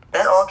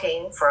 that all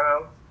came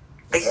from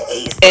the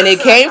gays. And it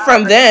came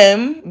from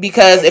them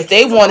because if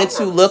they wanted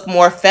to look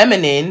more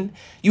feminine,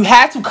 you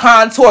had to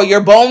contour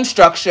your bone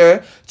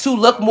structure to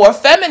look more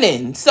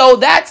feminine. So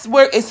that's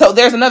where. So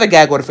there's another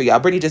gag order for y'all.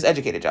 Brittany just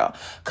educated y'all.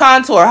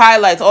 Contour,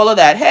 highlights, all of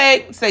that.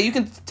 Hey, so you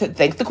can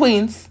thank the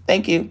queens.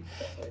 Thank you.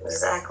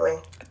 Exactly.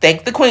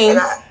 Thank the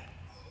queens.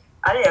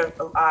 I didn't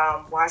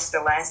watch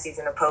the last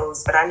season of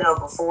Pose, but I know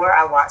before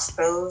I watched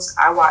Pose,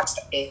 I watched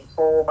a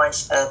whole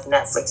bunch of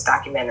Netflix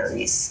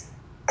documentaries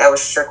that was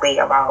strictly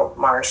about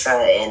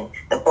Marsha and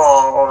the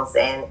balls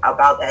and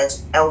about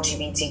the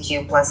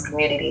LGBTQ plus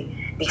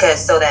community,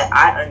 because so that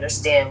I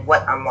understand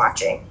what I'm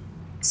watching.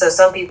 So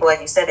some people, like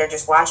you said, they're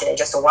just watching it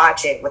just to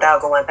watch it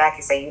without going back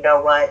and say, you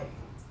know what,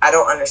 I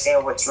don't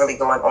understand what's really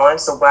going on,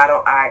 so why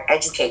don't I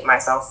educate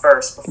myself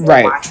first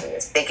before watching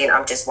this, thinking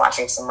I'm just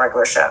watching some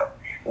regular show.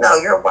 No,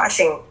 you're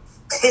watching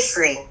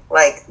history.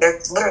 Like, they're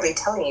literally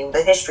telling you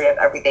the history of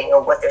everything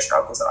and what their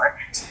struggles are.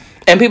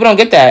 And people don't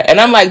get that. And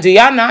I'm like, do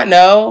y'all not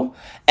know?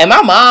 And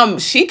my mom,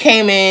 she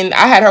came in,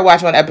 I had her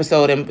watch one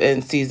episode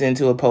in season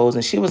 2 of Pose,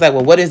 and she was like,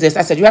 well, what is this?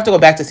 I said, you have to go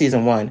back to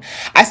season 1.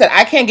 I said,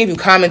 I can't give you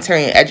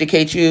commentary and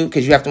educate you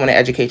because you have to want to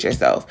educate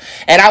yourself.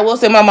 And I will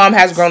say my mom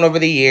has grown over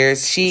the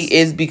years. She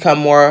is become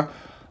more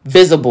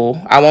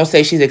visible. I won't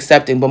say she's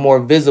accepting, but more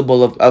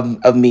visible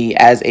of me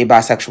as a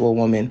bisexual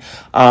woman,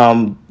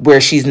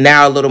 where she's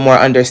now a little more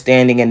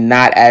understanding and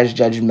not as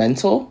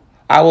judgmental.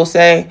 I will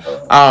say,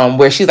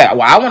 where she's like,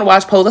 well, I want to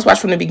watch Pose. Let's watch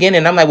from the beginning.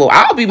 And I'm like, well,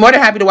 I'll be more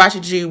than happy to watch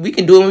it. We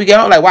can do it when we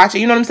get home. Like, watch it.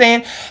 You know what I'm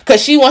saying? Because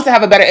she wants to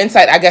have a better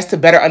insight, I guess, to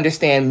better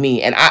understand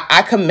me. And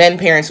I commend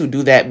parents who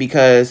do that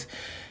because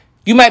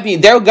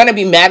they're going to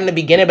be mad in the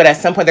beginning, but at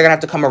some point they're going to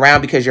have to come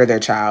around because you're their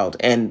child.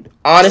 And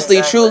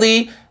honestly,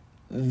 truly,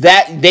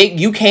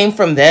 you came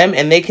from them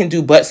and they can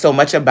do but so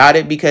much about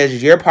it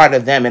because you're part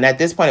of them. And at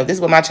this point, if this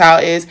is what my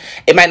child is,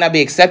 it might not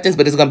be acceptance,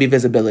 but it's going to be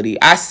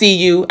visibility. I see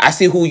you. I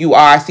see who you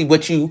are. I see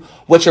what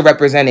you're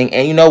representing.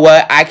 And you know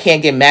what? I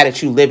can't get mad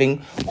at you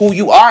living who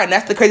you are. And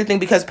that's the crazy thing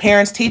because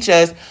parents teach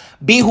us,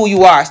 be who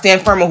you are,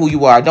 stand firm on who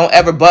you are, don't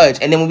ever budge.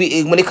 And then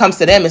when it comes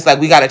to them, it's like,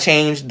 we got to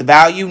change the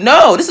value.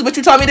 No, this is what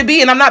you taught me to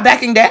be and I'm not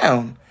backing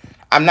down.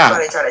 I'm not.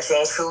 They try to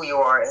change who you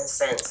are in a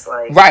sense.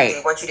 Like, right. They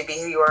want you to be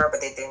who you are,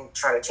 but they didn't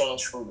try to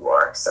change who you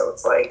are. So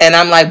it's like... And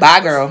I'm like, bye,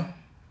 girl.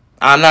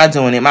 I'm not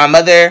doing it. My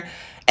mother...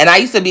 And I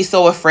used to be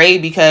so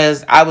afraid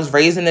because I was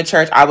raised in the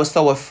church. I was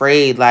so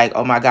afraid, like,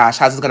 oh my gosh,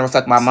 how's this going to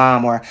reflect my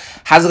mom? Or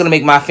how's it going to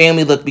make my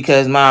family look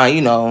because my,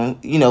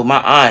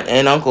 my aunt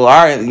and uncle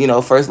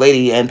are, first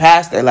lady and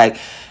pastor. Like,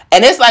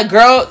 and it's like,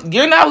 girl,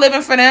 you're not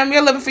living for them.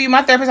 You're living for you.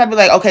 My therapist, I'd be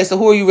like, okay, so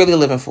who are you really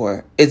living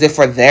for? Is it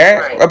for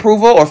their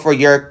approval or for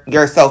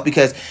yourself?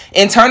 Because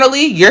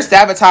internally, you're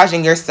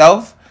sabotaging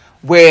yourself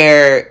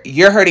where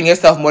you're hurting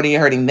yourself more than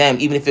you're hurting them,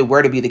 even if it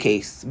were to be the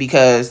case.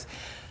 Because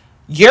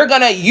you're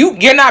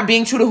not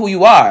being true to who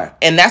you are.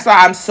 And that's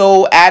why I'm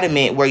so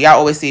adamant where y'all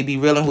always say be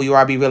real in who you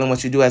are, be real in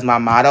what you do as my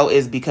motto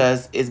is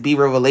because it's Be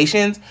Real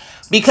Relations.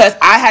 Because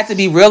I had to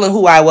be real in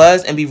who I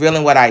was and be real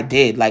in what I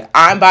did. Like,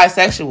 I'm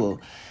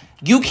bisexual.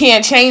 You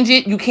can't change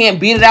it. You can't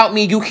beat it out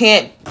me. You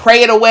can't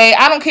pray it away.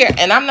 I don't care.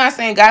 And I'm not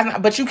saying guys,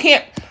 but you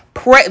can't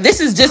pray. This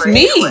is just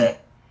me.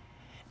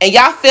 And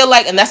y'all feel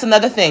like, and that's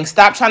another thing.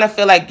 Stop trying to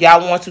feel like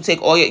y'all want to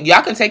take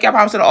y'all can take your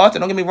problems to the altar.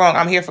 Don't get me wrong.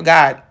 I'm here for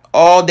God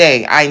all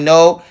day. I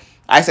know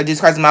I said Jesus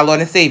Christ is my Lord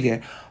and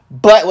Savior.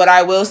 But what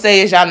I will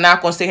say is y'all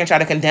not going to sit here and try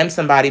to condemn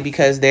somebody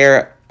because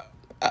they're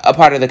a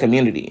part of the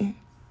community.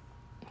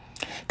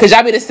 Because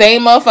y'all be the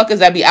same motherfuckers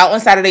that be out on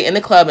Saturday in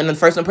the club and the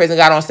first one praising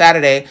God on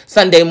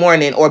Sunday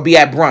morning, or be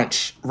at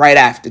brunch right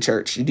after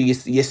church. You do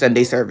your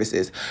Sunday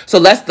services. So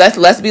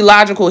let's be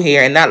logical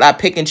here and not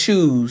pick and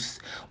choose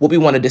what we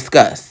want to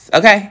discuss,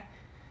 okay?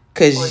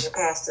 Or your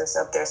pastor's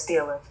up there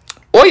stealing.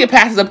 Or your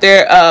pastor's up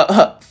there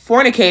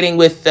fornicating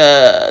with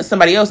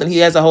somebody else and he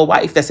has a whole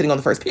wife that's sitting on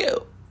the first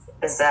pew.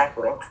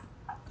 Exactly.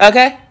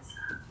 Okay?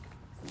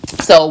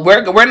 So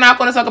we're not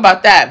going to talk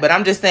about that, but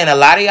I'm just saying a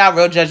lot of y'all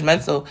real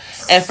judgmental.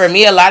 And for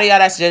me, a lot of y'all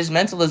that's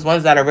judgmental is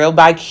ones that are real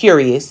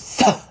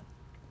bi-curious. And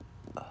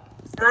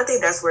I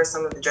think that's where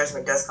some of the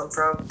judgment does come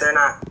from. They're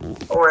not,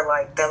 or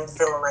like them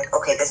feeling like,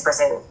 okay, this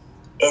person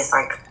is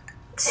like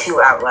too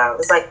out loud.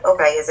 It's like,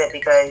 okay, is it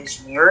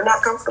because you're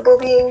not comfortable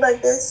being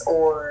like this?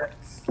 Or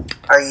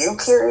are you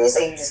curious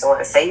and you just don't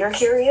want to say you're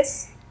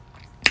curious?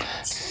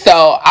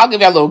 So I'll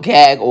give you a little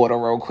gag order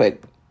real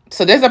quick.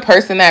 So there's a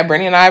person that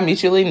Brittany and I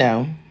mutually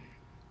know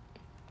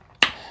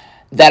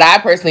that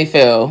I personally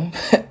feel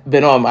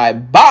been on my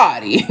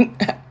body.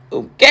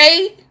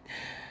 Okay?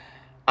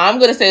 I'm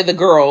going to say the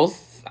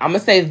girls. I'm gonna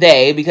say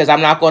they because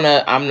I'm not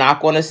gonna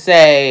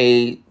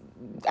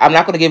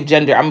give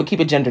gender. I'm gonna keep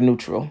it gender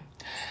neutral.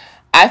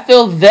 I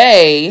feel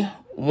they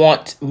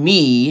want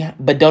me,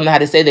 but don't know how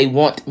to say they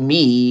want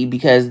me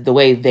because the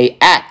way they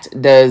act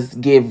does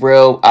give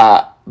real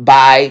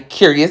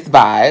bi-curious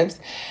vibes.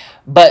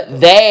 But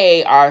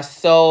they are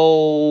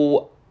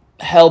so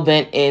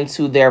hell-bent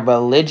into their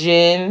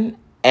religion,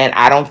 and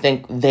I don't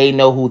think they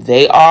know who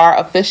they are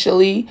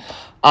officially.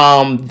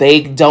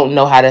 They don't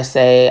know how to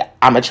say,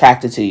 I'm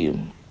attracted to you.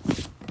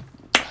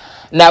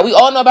 Now, we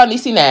all know about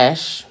Niecy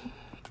Nash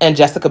and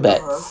Jessica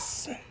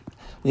Betts.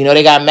 We know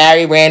they got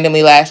married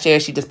randomly last year.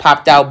 She just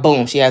popped out.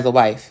 Boom, she has a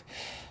wife.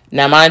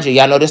 Now, mind you,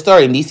 y'all know the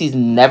story. Niecy's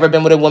never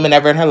been with a woman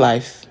ever in her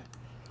life.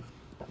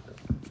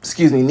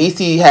 Excuse me.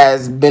 Niecy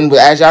has been with,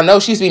 as y'all know,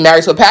 she used to be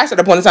married to a pastor at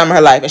a point in time in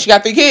her life. And she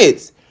got 3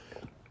 kids.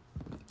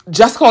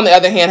 Jessica, on the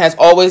other hand, has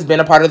always been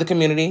a part of the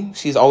community.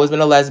 She's always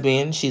been a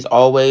lesbian. She's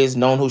always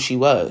known who she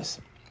was.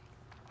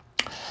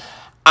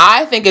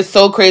 I think it's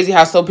so crazy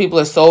how some people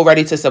are so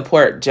ready to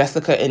support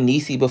Jessica and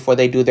Niecy before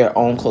they do their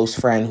own close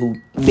friend who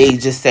may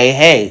just say,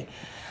 hey,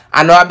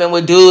 I know I've been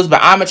with dudes,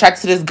 but I'm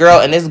attracted to this girl,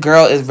 and this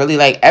girl is really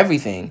like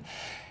everything.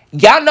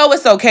 Y'all know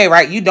it's okay,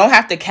 right? You don't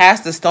have to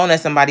cast a stone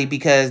at somebody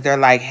because they're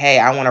like, hey,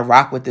 I want to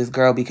rock with this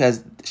girl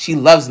because she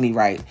loves me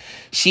right.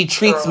 She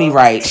treats me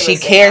right. She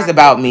cares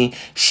about me.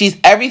 She's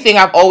everything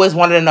I've always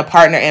wanted in a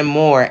partner and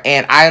more,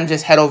 and I am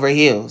just head over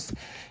heels.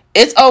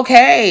 It's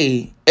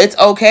okay. It's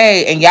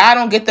okay. And y'all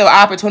don't get the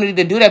opportunity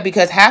to do that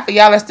because half of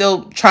y'all are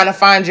still trying to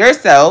find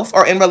yourself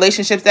or in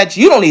relationships that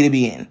you don't need to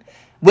be in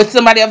with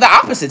somebody of the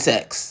opposite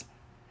sex.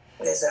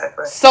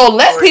 Exactly. So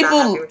let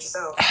people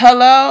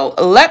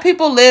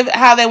live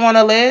how they want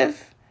to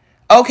live.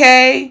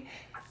 Okay?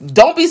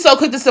 Don't be so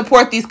quick to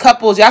support these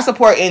couples. Y'all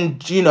supporting,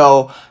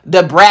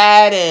 the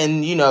Brad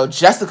and,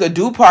 Jessica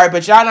Dupart,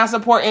 but y'all not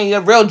supporting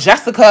your real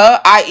Jessica,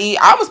 i.e.,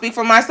 I'm going to speak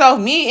for myself,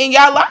 me in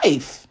y'all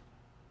life.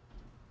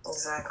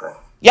 Exactly.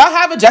 Y'all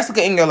have a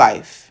Jessica in your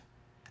life.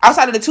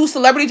 Outside of the 2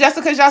 celebrity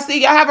Jessicas y'all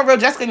see, y'all have a real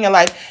Jessica in your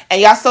life.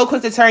 And y'all so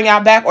quick to turn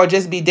y'all back or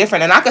just be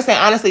different. And I can say,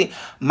 honestly,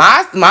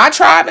 my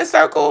tribe and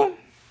circle,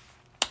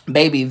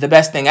 baby, the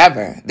best thing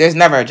ever. There's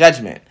never a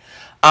judgment.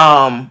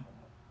 And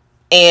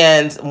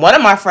one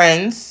of my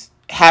friends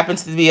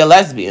happens to be a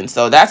lesbian.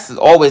 So that's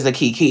always a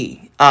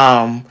key.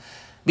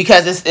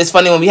 Because it's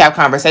funny when we have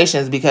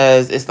conversations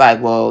because it's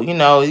like, well, you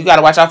got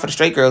to watch out for the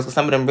straight girls because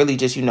some of them really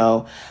just,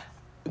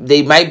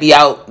 they might be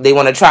out, they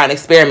want to try and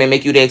experiment,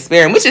 make you the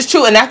experiment, which is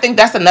true. And I think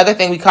that's another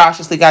thing we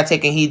cautiously got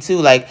taking heed to.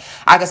 Like,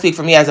 I can speak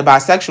for me as a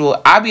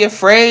bisexual. I be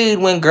afraid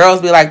when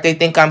girls be like, they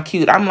think I'm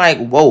cute. I'm like,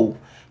 whoa,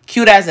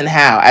 cute as in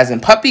how? As in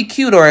puppy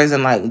cute or as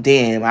in like,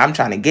 damn, I'm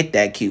trying to get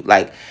that cute.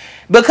 Like,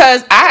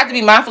 because I have to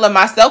be mindful of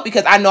myself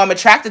because I know I'm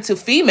attracted to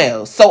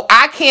females. So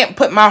I can't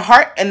put my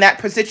heart in that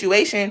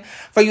situation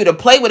for you to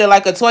play with it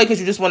like a toy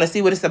because you just want to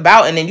see what it's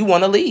about and then you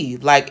want to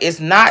leave. Like, it's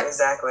not.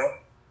 Exactly.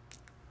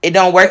 It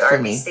don't work for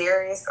me. Are you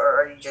serious or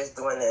are you just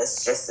doing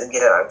this just to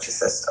get it out your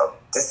system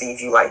to see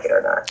if you like it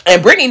or not?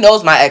 And Brittany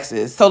knows my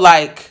exes. So,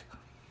 like,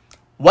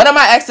 one of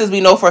my exes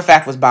we know for a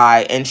fact was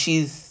bi, and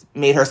she's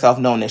made herself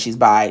known that she's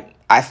bi,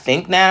 I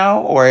think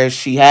now, or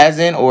she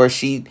hasn't, or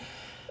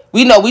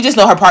we just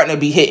know her partner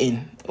be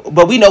hitting.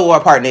 But we know who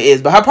her partner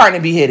is, but her partner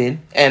be hitting,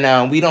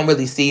 and we don't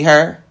really see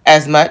her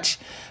as much,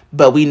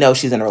 but we know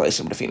she's in a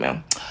relationship with a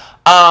female.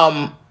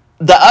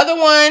 The other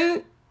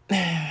one,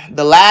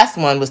 the last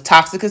one was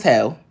toxic as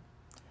hell.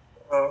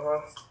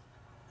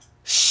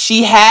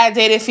 She had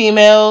dated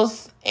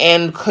females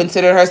and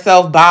considered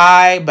herself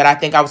bi, but I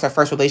think I was her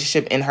first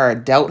relationship in her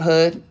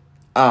adulthood.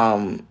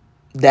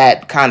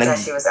 That kind of... That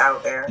she was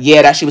out there.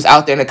 Yeah, that she was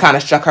out there, and it kind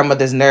of struck her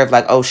mother's nerve,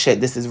 like, oh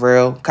shit, this is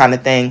real kind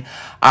of thing.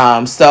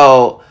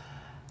 So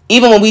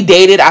even when we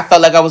dated, I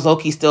felt like I was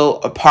low-key still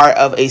a part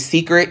of a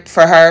secret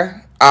for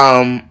her,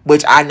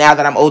 which now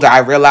that I'm older, I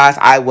realize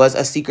I was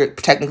a secret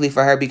technically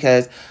for her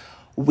because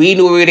we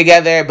knew we were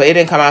together, but it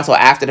didn't come out until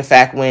after the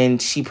fact when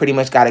she pretty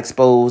much got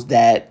exposed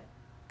that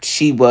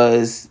she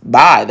was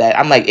bi. That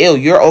I'm like, ew,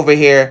 you're over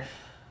here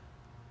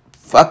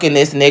fucking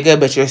this nigga,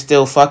 but you're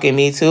still fucking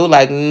me too.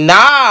 Like,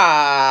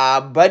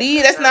 nah,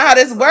 buddy, that's not how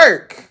this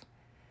work.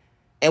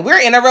 And we're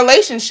in a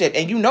relationship,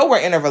 and we're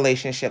in a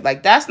relationship.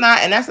 Like, that's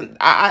not, and that's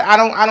I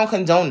don't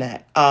condone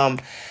that.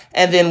 And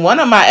then one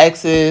of my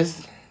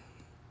exes,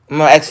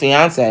 my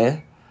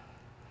ex-fiance,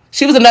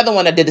 she was another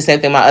one that did the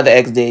same thing my other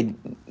ex did.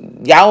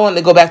 Y'all want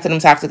to go back to them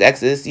toxic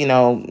exes,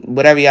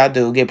 whatever y'all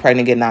do, get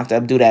pregnant, get knocked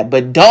up, do that.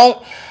 But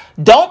don't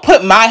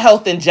put my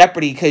health in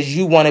jeopardy because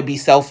you want to be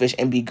selfish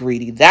and be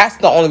greedy. That's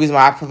the only reason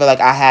why I feel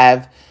like I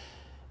have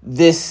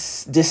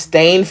this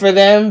disdain for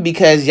them,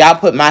 because y'all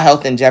put my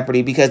health in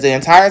jeopardy. Because the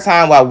entire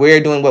time while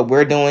we're doing what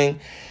we're doing,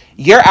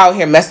 you're out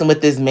here messing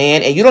with this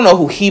man and you don't know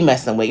who he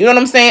messing with. You know what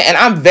I'm saying? And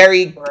I'm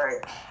very... Right.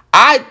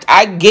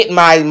 I get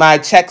my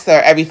checks or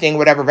everything,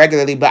 whatever,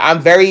 regularly, but I'm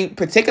very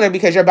particular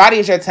because your body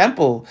is your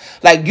temple.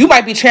 Like, you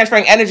might be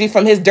transferring energy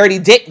from his dirty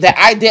dick that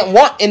I didn't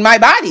want in my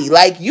body.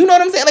 Like, you know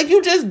what I'm saying? Like,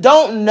 you just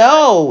don't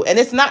know. And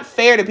it's not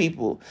fair to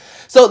people.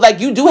 So, like,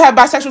 you do have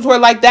bisexuals who are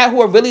like that,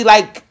 who are really,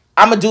 like,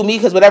 I'm going to do me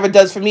because whatever it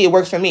does for me, it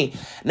works for me.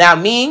 Now,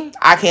 me,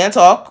 I can't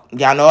talk.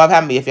 Y'all know I've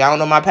had me. If y'all don't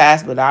know my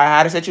past, but I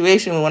had a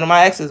situation with one of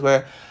my exes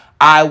where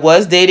I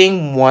was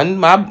dating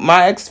my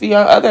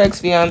other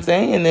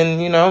ex-fiance, and then,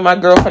 you know, my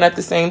girlfriend at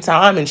the same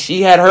time, and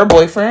she had her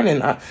boyfriend,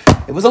 and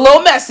it was a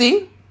little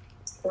messy.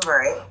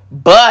 Right.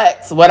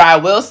 But what I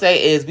will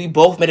say is we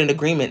both made an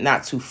agreement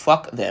not to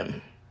fuck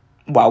them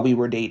while we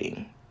were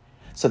dating.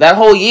 So that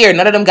whole year,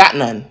 none of them got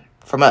none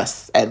from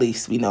us, at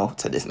least we know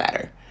to this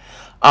matter.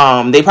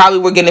 They probably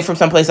were getting it from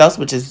someplace else,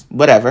 which is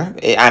whatever.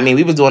 I mean,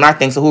 we was doing our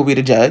thing, so who are we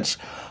to judge?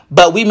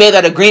 But we made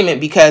that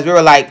agreement because we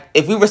were like,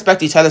 if we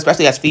respect each other,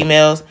 especially as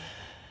females,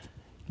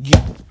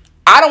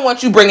 I don't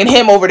want you bringing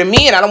him over to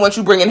me, and I don't want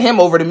you bringing him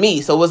over to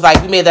me. So it was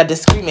like we made that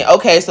disagreement.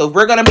 Okay, so if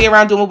we're going to be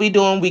around doing what we're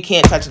doing, we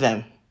can't touch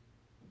them.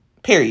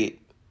 Period.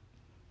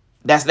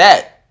 That's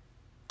that.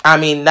 I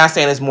mean, not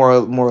saying it's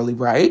morally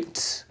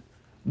right,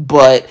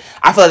 but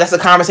I feel like that's a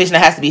conversation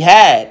that has to be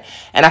had.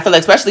 And I feel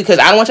like, especially because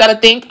I don't want y'all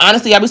to think,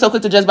 honestly, I'll be so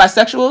quick to judge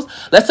bisexuals.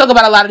 Let's talk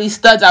about a lot of these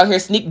studs out here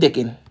sneak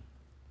dicking.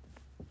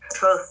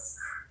 Because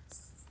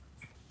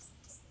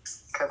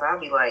I'll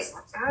be like,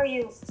 how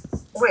you...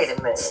 Wait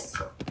a minute.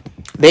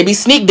 They be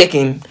sneak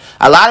dicking.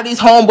 A lot of these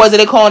homeboys that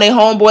they calling their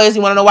homeboys,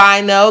 you want to know why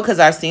I know? Because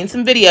I've seen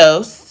some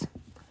videos.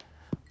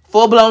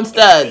 Full-blown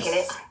studs.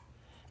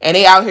 And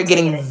they out here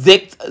getting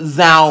zicked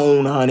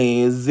zone,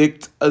 honey.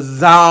 Zicked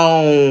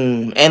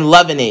zone. And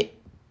loving it.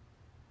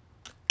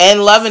 And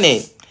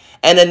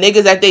the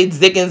niggas that they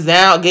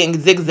getting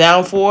zicked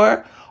down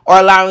for are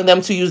allowing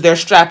them to use their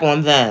strap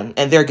on them.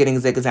 And they're getting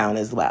zicked down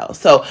as well.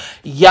 So,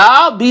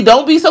 y'all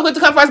don't be so quick to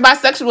come for us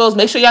bisexuals.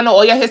 Make sure y'all know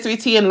all your history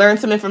tea and learn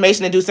some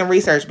information and do some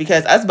research.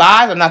 Because us bis,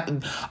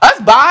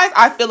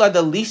 I feel, are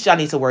the least y'all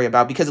need to worry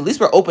about. Because at least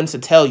we're open to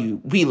tell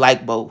you we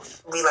like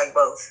both. We like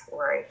both,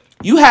 right.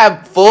 You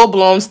have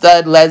full-blown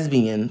stud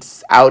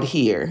lesbians out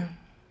here.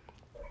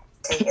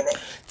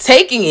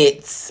 Taking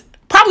it.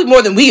 Probably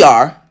more than we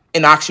are,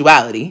 in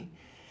actuality.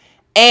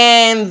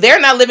 And they're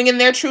not living in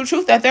their true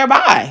truth that they're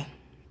bi.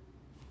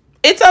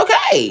 It's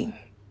okay.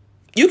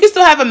 You can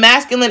still have a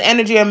masculine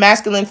energy or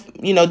masculine,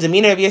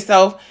 demeanor of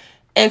yourself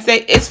and say,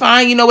 it's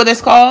fine. You know what it's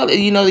called?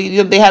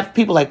 They have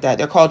people like that.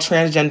 They're called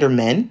transgender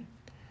men.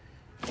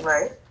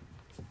 Right.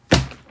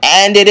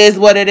 And it is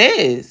what it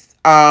is.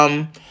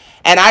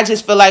 And I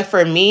just feel like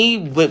for me,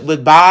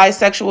 with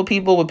bisexual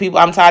people, with people,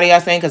 I'm tired of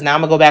y'all saying, because now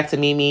I'm going to go back to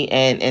Mimi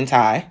and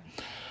Ty.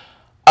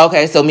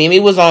 Okay, so Mimi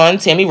was on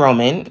Tammy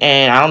Roman,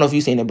 and I don't know if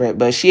you've seen it, Britt,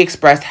 but she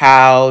expressed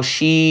how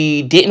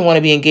she didn't want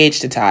to be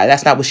engaged to Ty.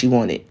 That's not what she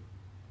wanted.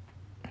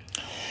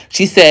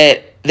 She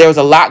said there was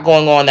a lot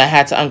going on that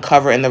had to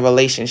uncover in the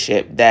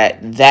relationship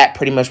that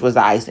pretty much was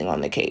the icing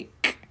on the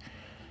cake.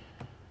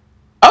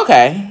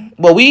 Okay,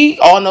 well, we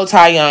all know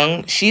Ty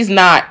Young. She's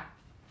not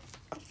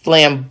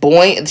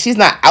flamboyant. She's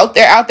not out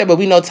there, but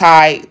we know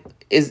Ty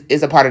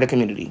is a part of the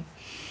community.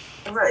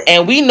 Right.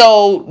 And we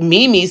know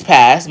Mimi's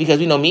past because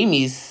we know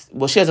Mimi's,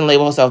 well, she doesn't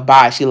label herself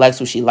bi. She likes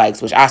who she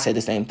likes, which I said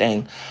the same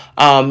thing.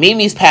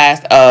 Mimi's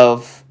past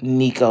of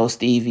Nico,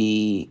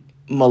 Stevie,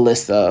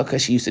 Melissa,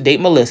 because she used to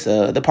date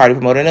Melissa, the party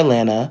promoter in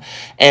Atlanta.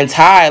 And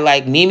Ty,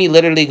 like, Mimi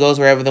literally goes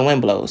wherever the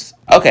wind blows.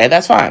 Okay,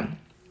 that's fine.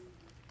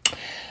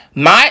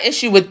 My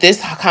issue with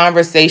this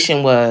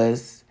conversation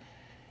was,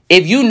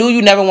 if you knew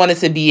you never wanted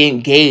to be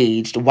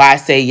engaged, why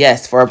say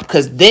yes?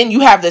 Because then you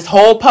have this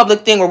whole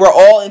public thing where we're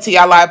all into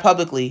y'all live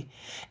publicly.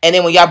 And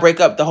then when y'all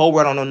break up, the whole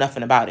world don't know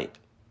nothing about it.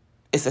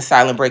 It's a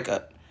silent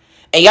breakup.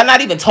 And y'all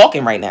not even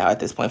talking right now at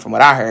this point from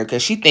what I heard.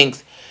 Because she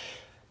thinks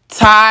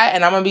Ty,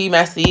 and I'm going to be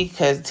messy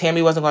because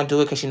Tammy wasn't going to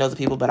do it because she knows the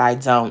people, but I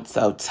don't.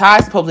 So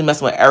Ty's supposedly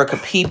messing with Erica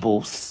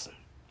Peoples.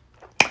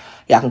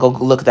 Y'all can go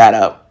look that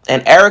up.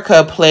 And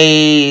Erica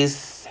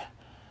plays...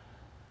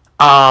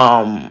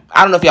 I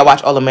don't know if y'all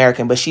watch All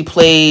American, but she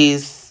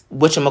plays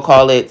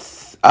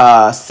whatchamacallit's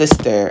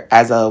sister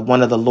as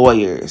one of the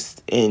lawyers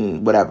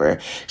in whatever.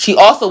 She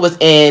also was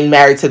in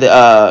Married to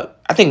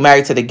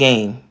the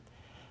Game,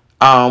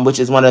 which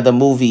is one of the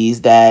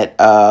movies that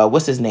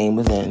what's his name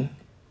was in.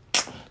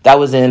 That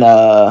was in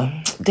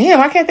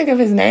damn, I can't think of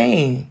his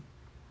name.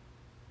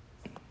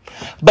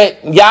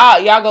 But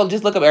y'all go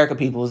just look up Erica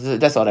Peoples.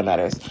 That's all that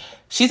matters.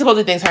 She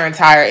supposedly thinks her and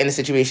Ty are in the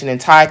situation,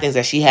 and Ty thinks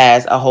that she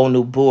has a whole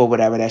new boo or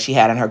whatever that she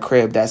had in her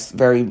crib.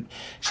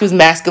 She was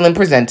masculine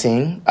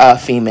presenting,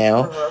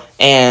 female,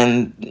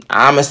 and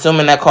I'm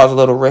assuming that caused a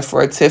little rift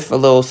or a tiff, a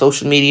little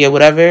social media,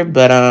 whatever.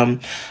 But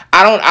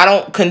I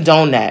don't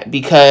condone that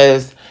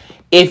because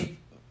I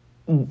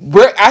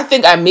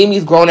think at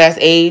Mimi's grown ass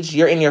age,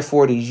 you're in your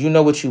 40s, you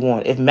know what you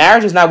want. If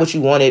marriage is not what you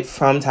wanted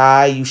from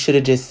Ty, you should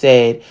have just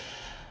said,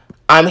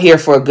 I'm here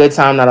for a good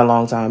time, not a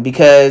long time,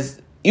 because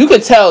you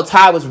could tell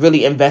Ty was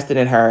really invested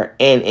in her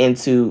and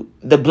into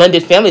the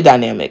blended family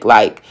dynamic.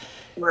 Like,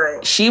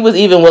 right. She was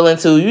even willing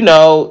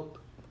to,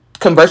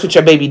 converse with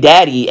your baby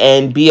daddy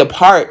and be a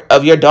part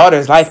of your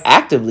daughter's life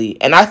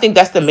actively. And I think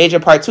that's the major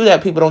part, too,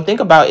 that people don't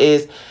think about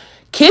is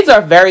kids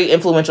are very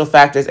influential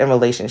factors in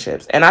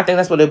relationships. And I think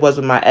that's what it was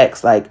with my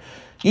ex. Like,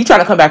 you trying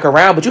to come back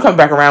around, but you come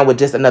back around with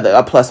just a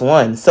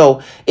 +1.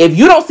 So if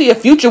you don't see a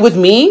future with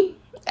me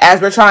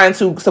as we're trying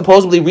to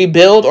supposedly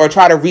rebuild or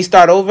try to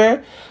restart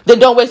over, then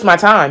don't waste my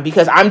time,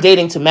 because I'm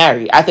dating to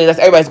marry. I think that's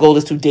everybody's goal,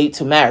 is to date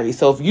to marry.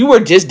 So if you were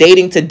just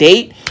dating to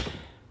date,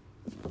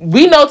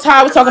 we know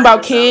Ty was talking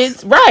about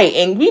kids, right?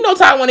 And we know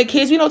Ty wanted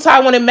kids. We know Ty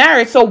wanted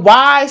marriage. So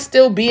why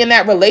still be in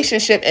that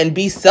relationship and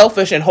be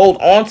selfish and hold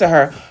on to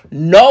her,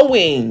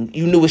 knowing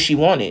you knew what she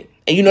wanted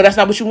and you know that's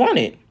not what you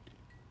wanted?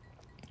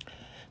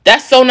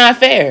 That's so not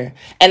fair.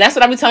 And that's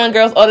what I be telling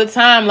girls all the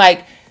time.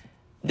 Like,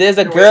 there's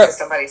a girl.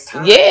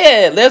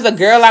 Yeah, there's a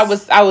girl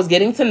I was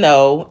getting to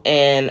know,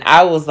 and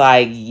I was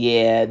like,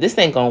 yeah, this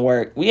ain't gonna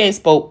work. We ain't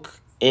spoke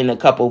in a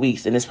couple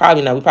weeks, and we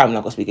probably not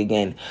gonna speak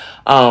again.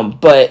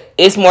 But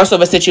it's more so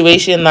of a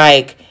situation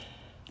like,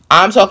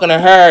 I'm talking to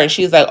her and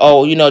she's like,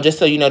 oh, just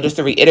so you know, just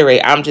to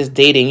reiterate, I'm just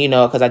dating,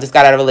 because I just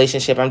got out of a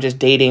relationship. I'm just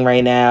dating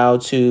right now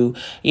to,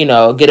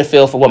 get a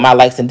feel for what my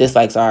likes and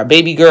dislikes are.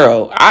 Baby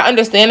girl, I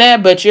understand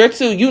that, but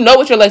you know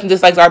what your likes and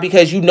dislikes are,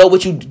 because you know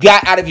what you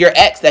got out of your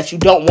ex that you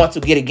don't want to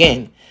get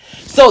again.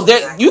 So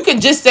there, you can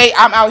just say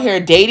I'm out here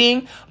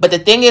dating, but the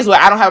thing is, what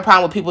I don't have a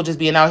problem with people just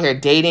being out here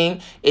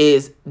dating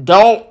is,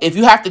 if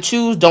you have to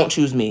choose, don't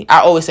choose me. I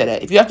always say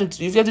that. If you have to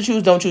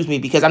choose, don't choose me,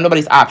 because I'm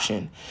nobody's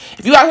option.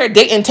 If you out here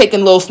dating,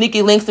 taking little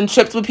sneaky links and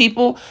trips with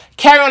people,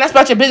 carry on. That's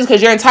about your business,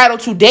 because you're entitled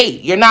to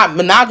date. You're not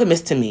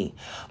monogamous to me,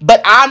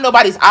 but I'm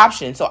nobody's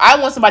option. So I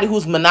want somebody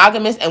who's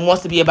monogamous and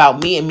wants to be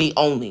about me and me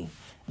only.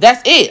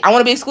 That's it. I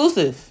want to be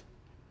exclusive.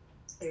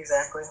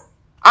 Exactly.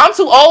 I'm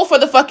too old for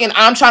the fucking,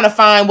 I'm trying to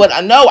find what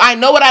I know. I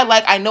know what I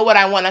like. I know what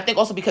I want. I think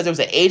also because there was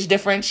an age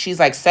difference. She's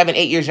like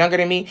 7-8 years younger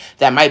than me.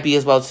 That might be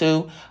as well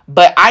too.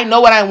 But I know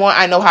what I want.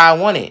 I know how I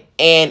want it.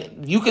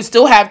 And you could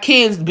still have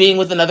kids being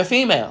with another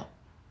female.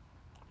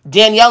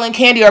 Danielle and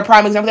Candy are a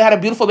prime example. They had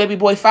a beautiful baby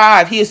boy,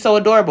 5. He is so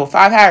adorable.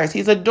 5 Harris.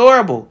 He's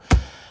adorable.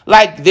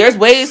 Like, there's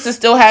ways to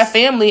still have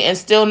family and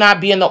still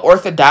not be in the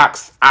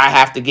orthodox, I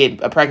have to get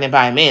pregnant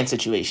by a man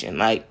situation.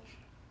 Like,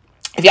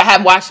 if y'all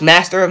have watched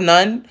Master of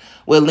None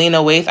with Lena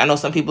Waithe, I know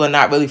some people are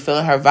not really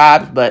feeling her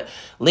vibes, but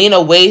Lena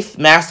Waithe,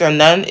 Master of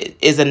None,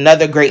 is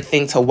another great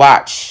thing to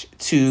watch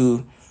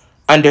to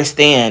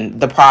understand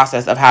the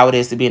process of how it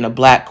is to be a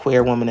black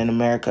queer woman in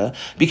America.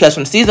 Because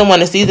from season 1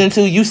 to season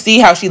 2, you see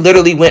how she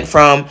literally went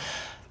from,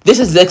 this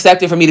is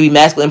expected for me to be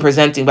masculine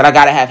presenting, but I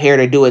gotta have hair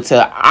to do it,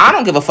 to, I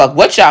don't give a fuck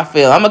what y'all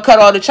feel. I'm gonna cut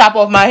all the chop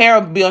off my hair,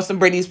 be on some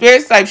Britney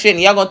Spears type shit,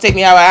 and y'all gonna take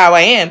me how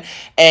I am.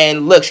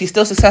 And look, she's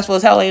still successful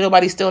as hell. Ain't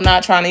nobody still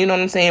not trying to, you know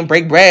what I'm saying,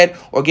 break bread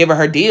or give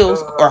her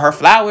deals or her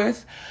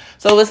flowers.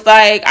 So it's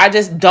like, I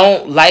just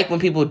don't like when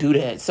people do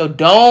that. So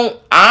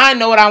I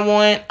know what I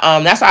want.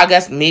 That's why I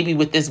guess maybe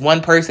with this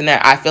one person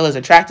that I feel is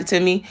attracted to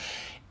me,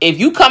 if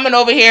you coming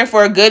over here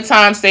for a good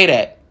time, say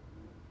that.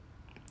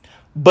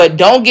 But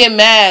don't get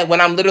mad when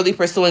I'm literally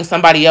pursuing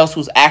somebody else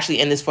who's actually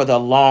in this for the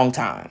long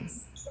time.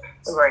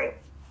 Right.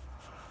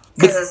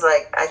 Because it's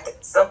like, I think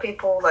some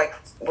people, like,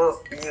 will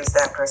use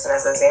that person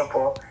as an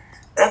example.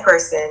 That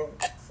person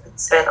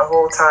spent a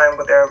whole time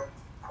with the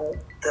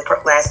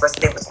last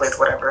person they was with,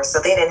 whatever. So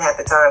they didn't have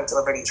the time to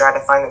really try to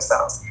find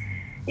themselves.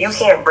 You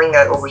can't bring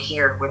that over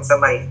here when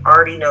somebody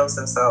already knows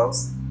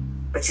themselves,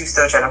 but you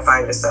still trying to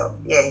find yourself.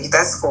 Yeah,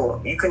 that's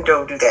cool. You can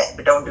do that,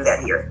 but don't do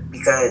that here,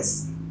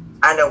 because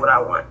I know what I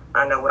want.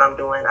 I know what I'm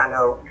doing. I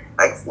know,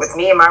 like, with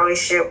me and my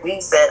relationship,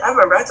 I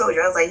remember I told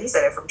you, I was like, he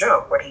said it from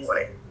jump, what he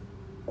wanted.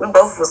 We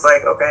both was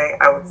like, okay,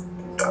 I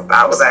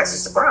was actually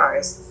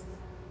surprised.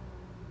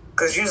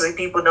 Because usually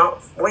people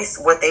don't voice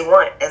what they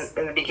want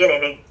in the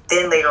beginning.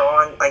 Then later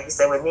on, like you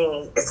said with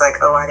me, it's like,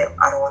 oh, I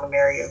don't want to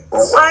marry you.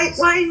 Well, why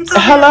are you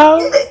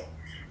telling me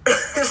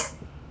it?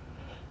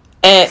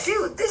 And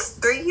shoot, this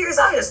 3 years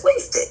I just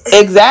wasted.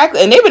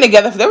 Exactly. And they were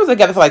together for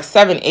like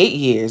 7-8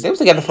 years. They was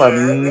together for a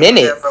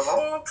minute. For a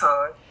long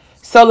time.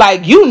 So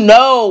like, you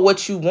know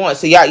what you want.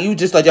 So you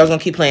just thought y'all was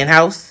gonna keep playing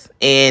house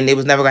and it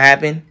was never gonna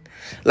happen.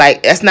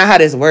 Like, that's not how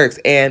this works.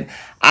 And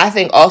I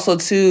think also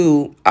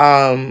too,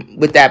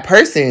 with that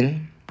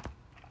person,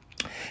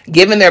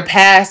 given their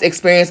past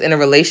experience in a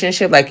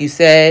relationship, like you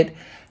said,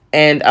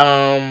 and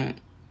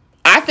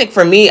I think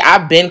for me,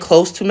 I've been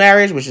close to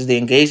marriage, which is the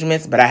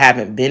engagements, but I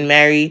haven't been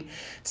married.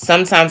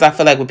 Sometimes I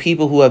feel like with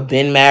people who have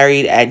been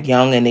married at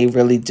young and they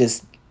really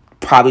just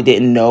probably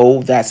didn't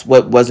know that's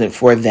what wasn't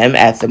for them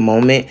at the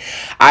moment,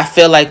 I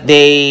feel like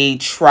they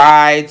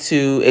try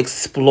to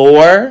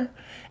explore.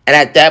 And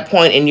at that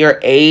point in your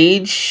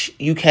age,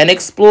 you can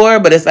explore,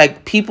 but it's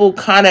like people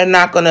like me are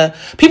not going to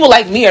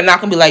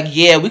be like,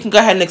 yeah, we can go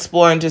ahead and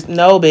explore, and just,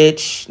 no,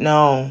 bitch,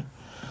 no.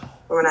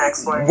 We're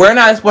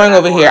not exploring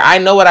over here. I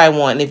know what I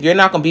want. And if you're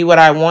not going to be what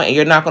I want, and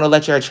you're not going to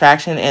let your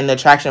attraction and the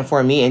attraction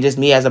for me and just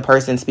me as a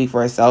person speak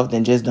for itself,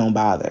 then just don't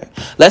bother.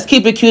 Let's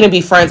keep it cute and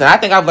be friends. And I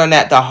think I've learned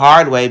that the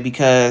hard way,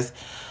 because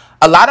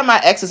a lot of my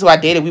exes who I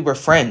dated, we we were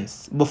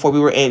friends before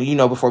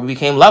before we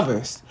became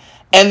lovers.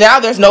 And now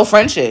there's no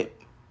friendship.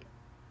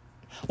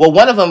 Well,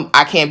 one of them,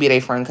 I can't be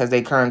their friend because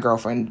their current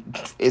girlfriend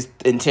is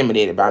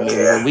intimidated by me.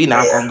 Yeah, we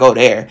not going to go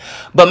there.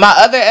 But my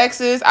other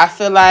exes, I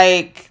feel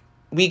like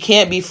we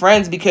can't be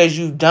friends because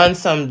you've done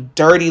some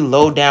dirty,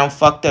 low down,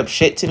 fucked up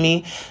shit to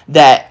me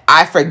that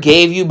I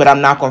forgave you, but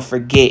I'm not going to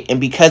forget. And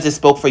because it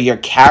spoke for your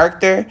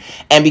character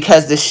and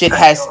because the shit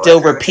has still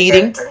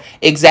repeating.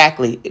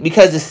 Exactly.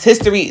 Because this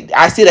history,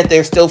 I see that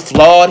there's still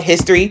flawed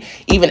history,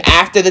 even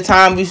after the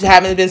time we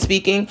haven't been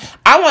speaking.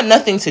 I want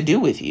nothing to do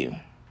with you.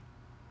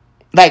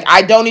 Like,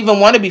 I don't even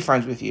want to be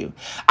friends with you.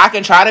 I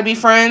can try to be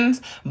friends,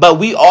 but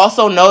we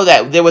also know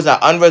that there was an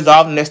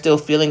unresolved and there's still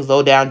feelings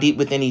low down deep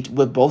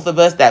with both of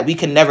us that we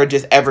can never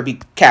just ever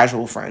be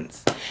casual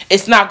friends.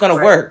 It's not going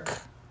to work.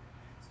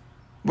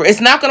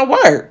 It's not going to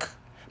work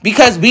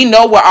because we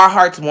know what our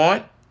hearts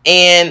want.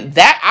 And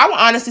that, I would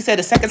honestly say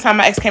the second time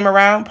my ex came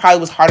around probably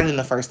was harder than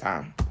the first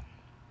time.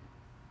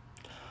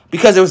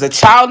 Because there was a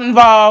child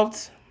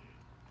involved.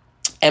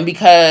 And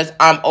because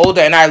I'm older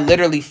and I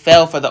literally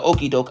fell for the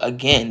okie doke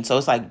again. So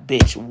it's like,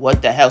 bitch,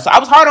 what the hell? So I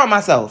was hard on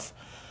myself.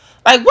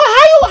 Like, what?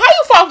 How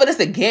you fall for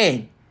this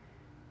again?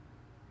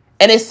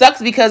 And it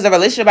sucks because the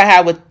relationship I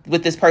had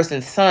with this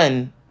person's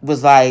son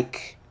was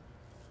like,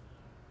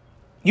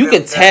 you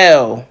could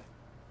tell.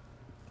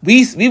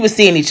 We were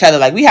seeing each other.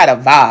 Like, we had a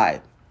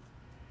vibe.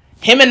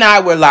 Him and I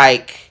were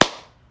like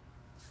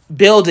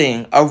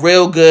building a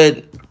real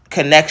good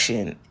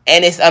connection.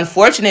 And it's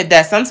unfortunate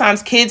that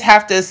sometimes kids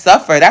have to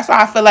suffer. That's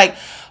why I feel like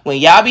when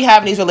y'all be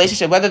having these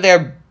relationships, whether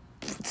they're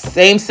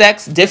same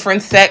sex,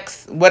 different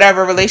sex,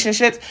 whatever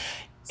relationships,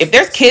 if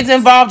there's kids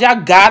involved,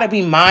 y'all gotta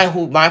be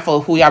mindful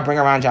of who y'all bring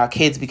around y'all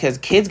kids because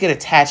kids get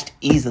attached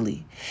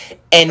easily.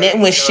 And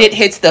then when shit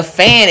hits the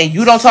fan and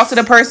you don't talk to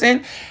the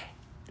person,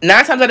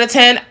 9 times out of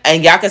 10,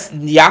 and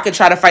y'all could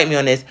try to fight me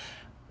on this,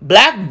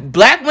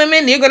 Black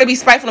women, they're gonna be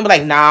spiteful and be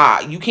like,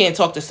 nah, you can't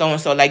talk to so and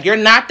so. Like, you're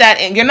not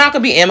gonna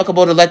be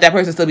amicable to let that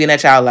person still be in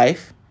that child's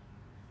life.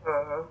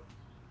 Because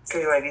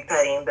you might be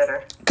petty and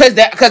bitter.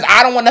 Because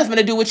I don't want nothing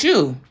to do with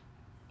you,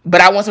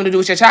 but I want something to do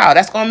with your child.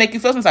 That's gonna make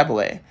you feel some type of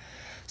way.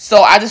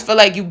 So I just feel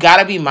like you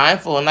gotta be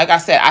mindful. And like I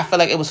said, I feel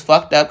like it was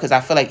fucked up because I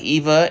feel like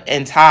Eva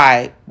and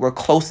Ty were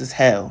close as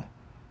hell.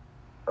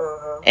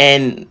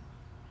 And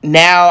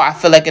now I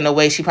feel like in a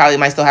way she probably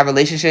might still have a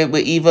relationship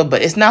with Eva,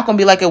 but it's not going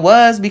to be like it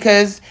was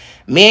because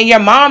me and your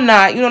mom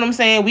not, you know what I'm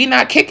saying? We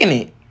not kicking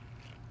it.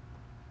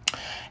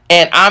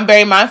 And I'm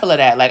very mindful of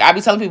that. Like, I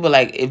be telling people,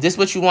 like, if this is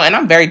what you want, and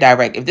I'm very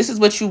direct. If this is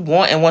what you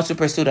want and want to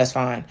pursue, that's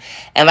fine.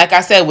 And like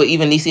I said, with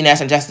even Niecy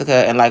Nash and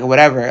Jessica and like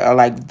whatever, or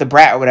like The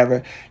Brat or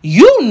whatever,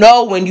 you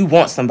know when you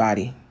want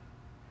somebody.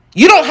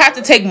 You don't have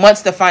to take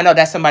months to find out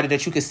that's somebody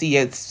that you could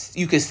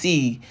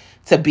see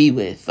to be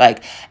with.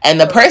 Like, and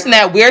the person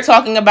that we're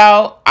talking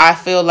about, I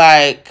feel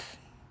like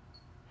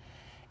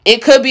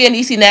it could be a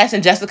Niecy Nash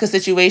and Jessica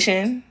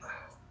situation.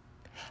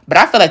 But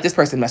I feel like this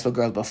person messed with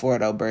girls before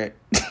though, Britt.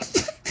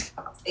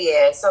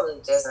 Yeah, something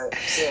doesn't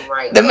seem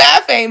right. The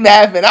math ain't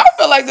mathing. I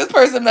feel like this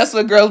person messed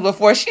with girls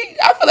before. I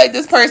feel like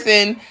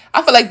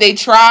they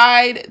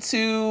tried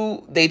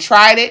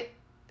it.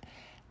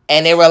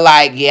 And they were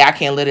like, yeah, I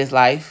can't live this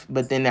life.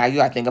 But then now you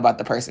got to think about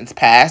the person's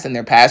past and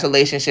their past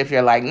relationships.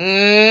 You're like,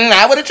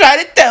 I would have tried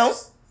it though.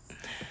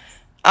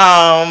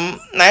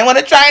 I would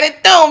have tried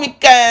it though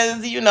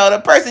because, you know, the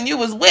person you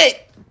was with,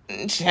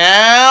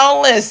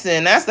 child,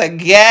 listen, that's a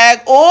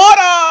gag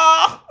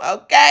order.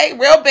 Okay?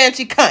 Real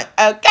benchy cunt.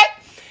 Okay?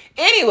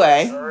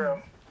 Anyway,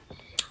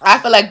 I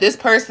feel like this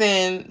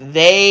person,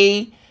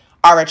 they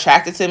are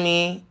attracted to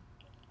me,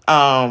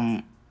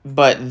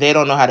 but they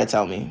don't know how to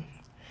tell me.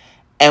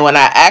 And when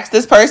I ask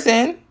this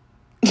person,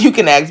 you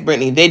can ask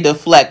Brittany, they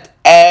deflect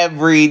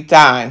every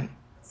time.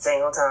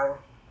 Single time.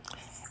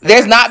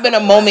 There's not been a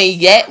moment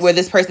yet where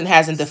this person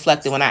hasn't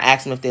deflected when I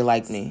ask them if they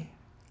like me.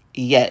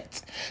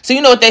 Yet. So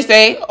you know what they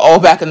say? Oh,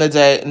 back in the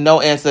day,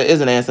 no answer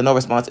is an answer, no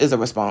response is a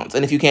response.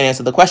 And if you can't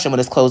answer the question when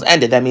it's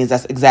closed-ended, that means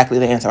that's exactly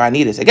the answer I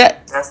needed to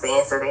get. That's the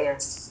answer there.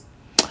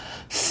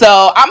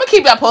 So I'm going to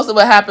keep y'all posted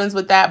what happens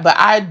with that. But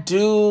I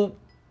do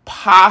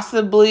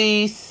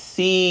possibly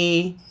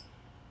see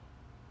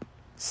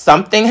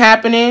something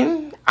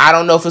happening. I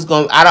don't know if it's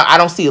going. I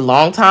don't see a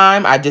long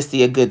time. I just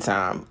see a good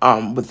time.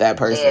 With that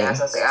person. Yeah, I was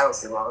gonna say I don't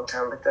see a long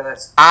term with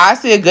that. I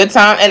see a good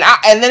time,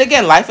 and then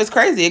again, life is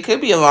crazy. It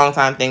could be a long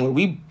time thing where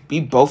we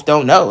both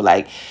don't know.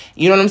 Like,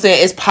 you know what I'm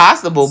saying? It's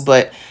possible,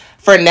 but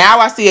for now,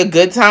 I see a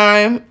good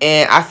time,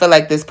 and I feel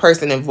like this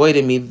person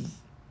avoided me.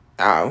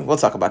 We'll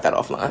talk about that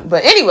offline.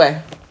 But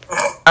anyway,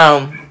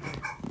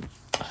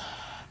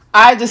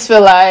 I just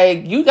feel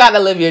like you gotta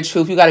live your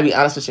truth. You gotta be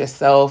honest with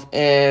yourself,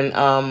 and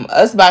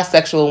us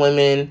bisexual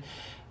women,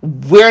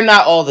 we're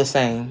not all the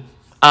same.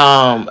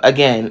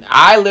 Again,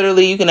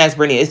 you can ask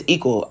Brittany, it's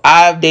equal.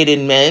 I've dated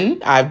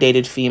men. I've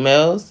dated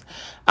females.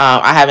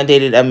 I haven't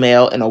dated a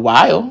male in a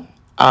while.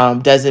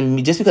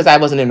 Just because I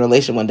wasn't in a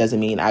relation one doesn't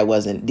mean I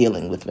wasn't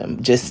dealing with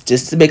them. Just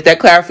to make that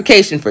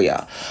clarification for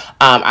y'all.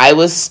 I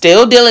was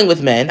still dealing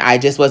with men. I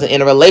just wasn't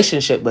in a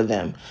relationship with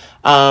them.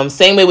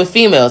 Same way with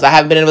females. I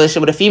haven't been in a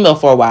relationship with a female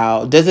for a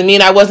while. Doesn't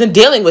mean I wasn't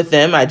dealing with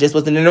them. I just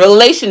wasn't in a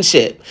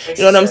relationship. You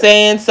know what I'm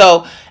saying?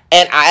 So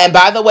And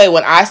by the way,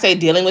 when I say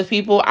dealing with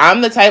people,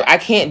 I'm the type, I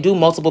can't do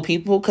multiple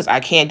people because I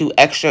can't do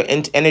extra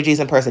energies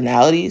and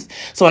personalities.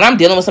 So when I'm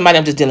dealing with somebody,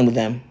 I'm just dealing with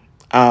them.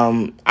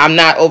 I'm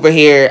not over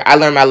here. I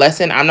learned my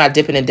lesson. I'm not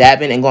dipping and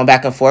dabbing and going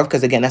back and forth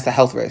because again, that's a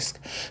health risk.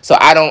 So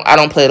I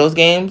don't play those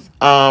games.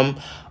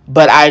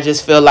 But I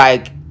just feel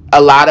like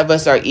a lot of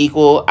us are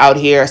equal out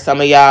here. Some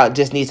of y'all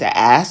just need to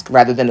ask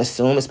rather than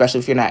assume, especially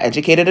if you're not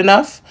educated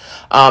enough.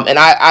 And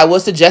I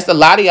will suggest a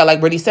lot of y'all, like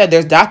Brittany said,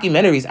 there's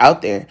documentaries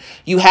out there.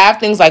 You have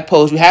things like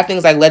Pose, you have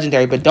things like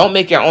Legendary, but don't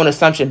make your own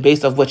assumption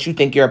based off what you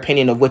think your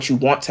opinion of what you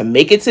want to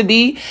make it to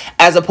be,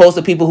 as opposed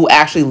to people who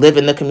actually live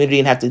in the community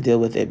and have to deal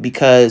with it,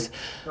 because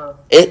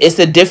it's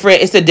a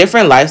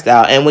different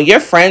lifestyle. And when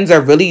your friends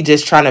are really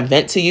just trying to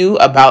vent to you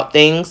about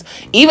things,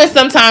 even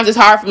sometimes it's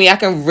hard for me. I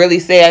can really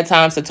say at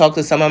times to talk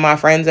to some of my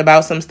friends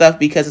about some stuff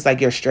because it's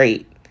like, you're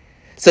straight.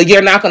 So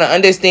you're not going to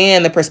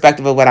understand the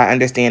perspective of what I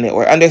understand it,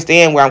 or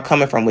understand where I'm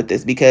coming from with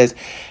this, because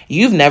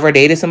you've never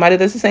dated somebody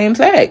that's the same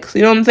sex.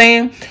 You know what I'm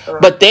saying?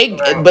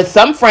 But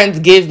some friends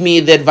give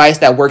me the advice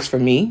that works for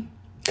me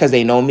because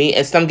they know me,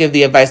 and some give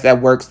the advice that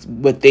works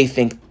what they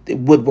think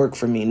would work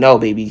for me. No,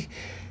 baby.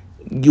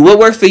 What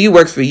works for you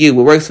works for you.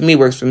 What works for me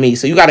works for me.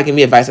 So you got to give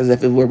me advice as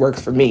if it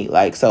works for me.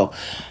 Like, so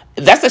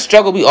that's a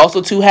struggle we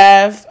also too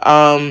have.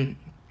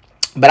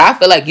 But I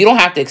feel like you don't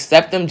have to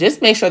accept them.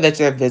 Just make sure that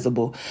you're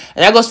visible.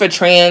 And that goes for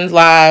trans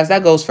lives.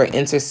 That goes for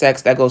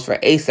intersex. That goes for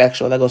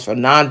asexual. That goes for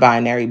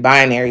non-binary,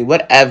 binary,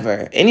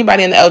 whatever.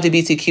 Anybody in the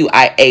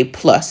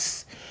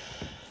LGBTQIA+.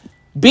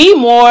 Be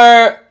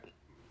more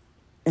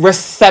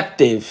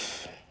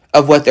receptive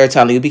of what they're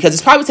telling you, because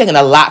it's probably taking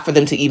a lot for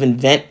them to even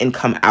vent and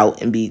come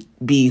out and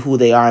be who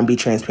they are and be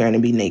transparent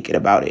and be naked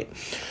about it.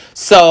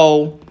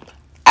 So,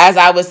 as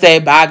I would say,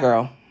 bye,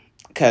 girl.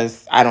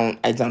 Because I don't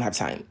have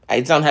time.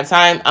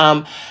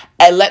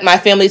 I let my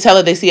family tell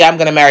her they see I'm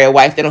going to marry a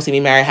wife. They don't see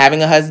me marrying,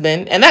 having a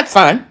husband. And that's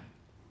fine.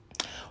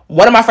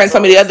 One of my friends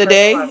told me the other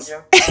day, they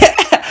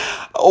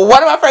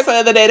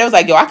was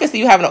like, yo, I can see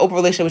you having an open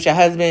relationship with your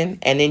husband,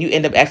 and then you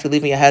end up actually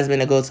leaving your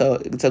husband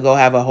to go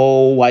have a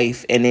whole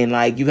wife, and then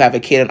like you have a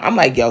kid. I'm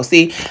like, yo,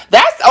 see,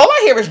 that's all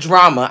I hear is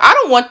drama. I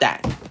don't want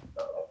that.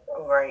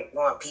 Right, you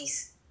want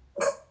peace.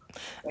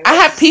 I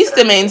have peace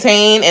to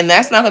maintain, and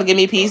that's not going to give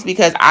me peace,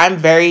 because I'm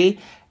very,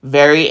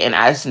 very, and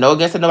it's no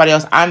against nobody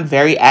else, I'm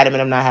very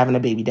adamant I'm not having a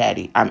baby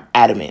daddy. I'm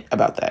adamant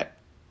about that.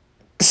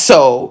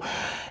 So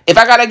if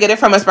I got to get it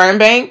from a sperm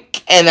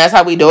bank and that's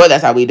how we do it,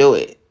 that's how we do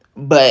it.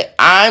 But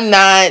I'm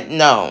not,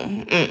 no.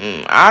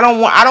 I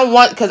don't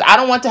want, because I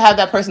don't want to have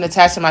that person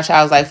attached to my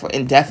child's life for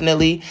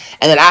indefinitely,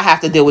 and then I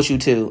have to deal with you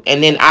too,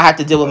 and then I have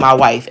to deal with my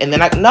wife, and then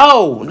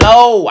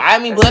no. I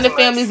mean, blended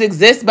families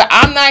exist, but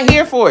I'm not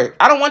here for it.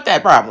 I don't want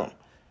that problem.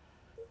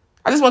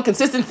 I just want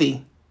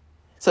consistency.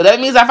 So that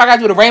means if I got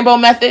to do the rainbow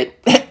method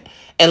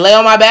and lay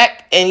on my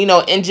back and,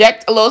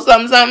 inject a little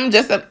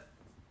something,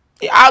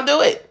 I'll do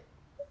it.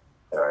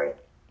 All right.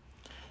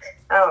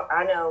 Oh,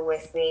 I know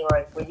with me,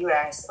 like when you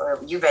asked or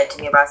you read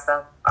to me about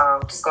stuff,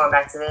 just going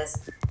back to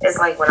this, it's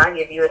like when I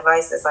give you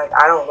advice, it's like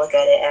I don't look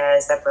at it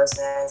as that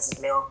person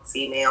as male,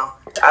 female.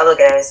 I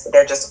look at it as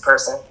they're just a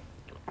person.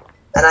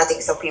 And I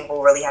think some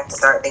people really have to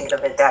start thinking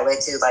of it that way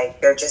too. Like,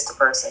 they're just a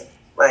person.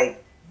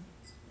 Like,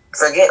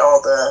 forget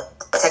all the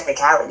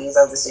technicalities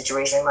of the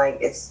situation. Like,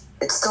 it's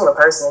still a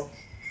person.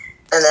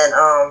 And then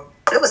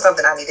it was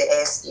something I need to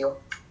ask you.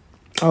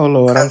 Oh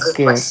Lord, I'm good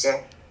scared.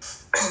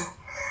 Question.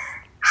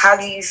 How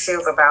do you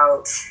feel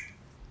about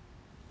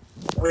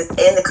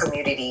within the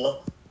community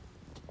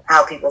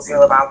how people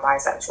feel about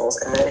bisexuals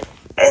and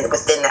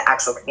within the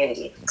actual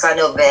community? Because I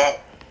know that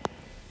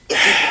if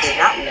people did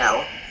not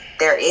know,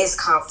 there is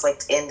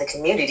conflict in the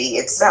community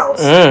itself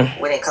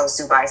when it comes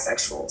to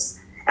bisexuals,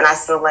 and I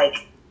feel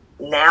like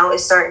now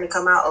it's starting to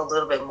come out a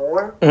little bit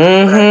more, but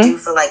I do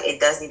feel like it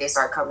does need to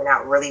start coming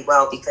out really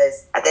well,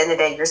 because at the end of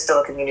the day, you're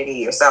still a community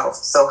yourself.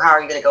 So how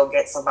are you going to go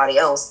get somebody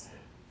else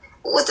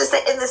in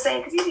the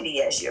same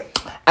community as you?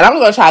 And I'm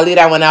going to try to leave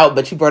that one out,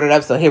 but you brought it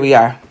up, so here we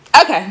are.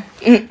 Okay.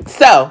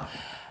 So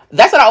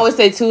that's what I always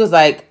say too, is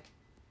like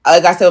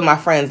I said with my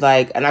friends,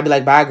 like, and I'd be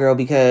like, bye, girl,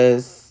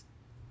 because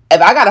if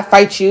I got to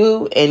fight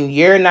you and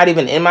you're not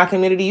even in my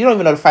community, you don't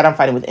even know the fight I'm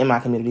fighting within my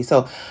community.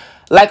 So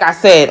like I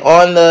said,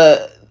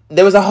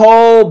 there was a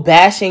whole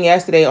bashing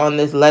yesterday on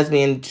this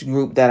lesbian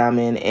group that I'm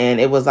in, and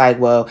it was like,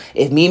 well,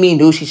 if Mimi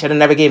knew, she should have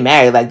never get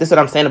married. Like, this is what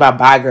I'm saying about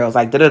bi girls.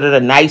 Like,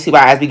 Now you see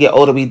why as we get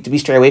older, we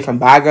stray away from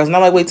bi girls. And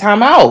I'm like, wait,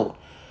 time out.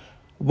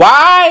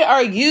 Why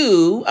are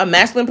you, a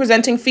masculine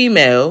presenting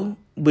female,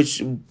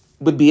 which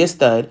would be a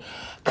stud,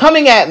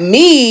 coming at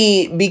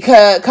me,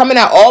 coming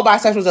at all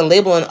bisexuals and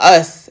labeling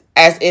us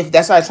as if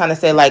that's what I was trying to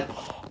say, like,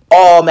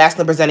 all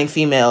masculine presenting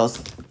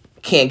females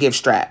can't give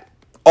strap.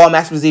 All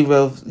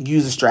masculine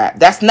use a strap.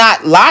 That's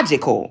not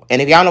logical.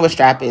 And if y'all know what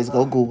strap is,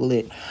 go Google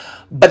it.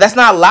 But that's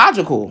not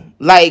logical.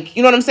 Like,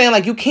 you know what I'm saying?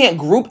 Like, you can't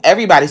group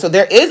everybody. So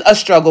there is a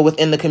struggle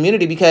within the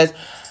community, because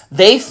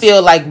they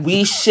feel like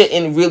we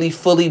shouldn't really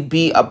fully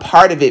be a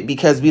part of it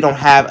because we don't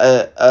have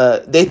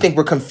they think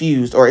we're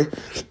confused or,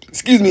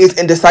 excuse me, it's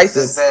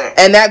indecisive.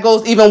 And that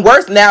goes even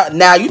worse.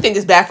 Now you think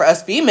it's bad for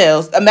us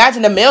females.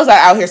 Imagine the males are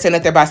out here saying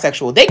that they're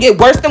bisexual. They get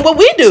worse than what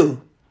we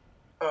do.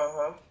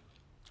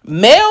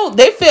 Male,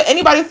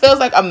 anybody feels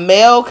like a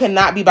male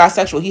cannot be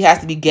bisexual. He has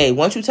to be gay.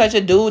 Once you touch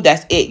a dude,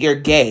 that's it. You're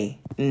gay.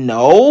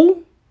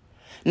 No.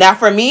 Now,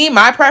 for me,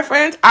 my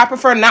preference, I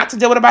prefer not to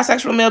deal with a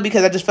bisexual male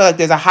because I just feel like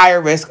there's a higher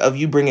risk of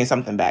you bringing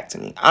something back to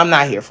me. I'm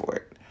not here for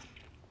it.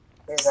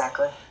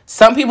 Exactly.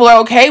 Some people are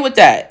okay with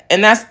that,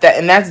 and that's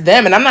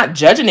them. And I'm not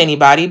judging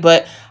anybody,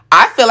 but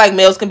I feel like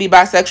males can be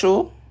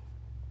bisexual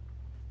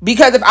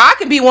because if I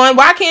can be one,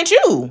 why can't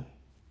you?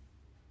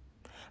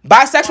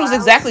 Bisexual is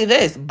exactly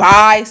this.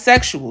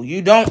 Bisexual.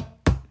 You don't.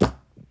 Well,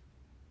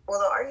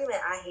 the argument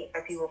I hate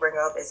that people bring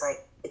up is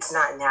like, it's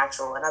not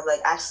natural. And I'm like,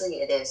 actually,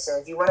 it is. So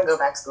if you want to go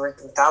back to Greek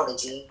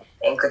mythology,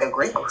 and the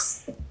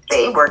Greeks,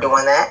 they were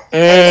doing that.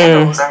 And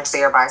animals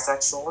actually are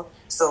bisexual.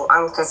 So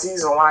I'm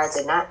confused on why is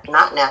it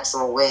not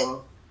natural when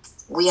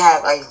we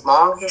have a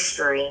long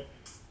history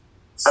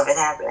of it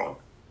happening.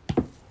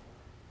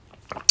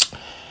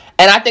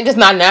 And I think it's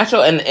not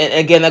natural. And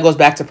again, that goes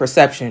back to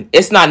perception.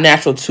 It's not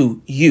natural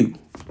to you.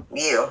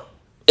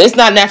 It's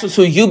not natural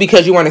to you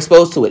because you weren't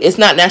exposed to it. It's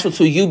not natural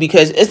to you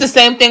because it's the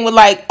same thing with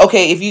like,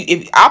 okay,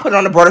 if I'll put it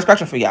on a broader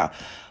spectrum for y'all.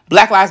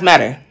 Black Lives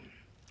Matter.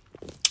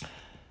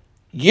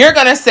 You're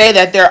going to say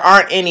that there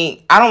aren't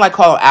any, I don't like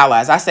calling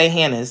allies. I say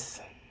Hannahs.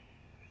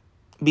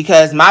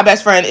 Because my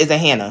best friend is a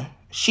Hannah.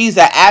 She's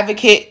an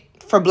advocate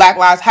for Black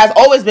lives, has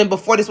always been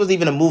before this was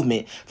even a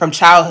movement from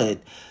childhood.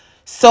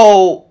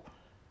 So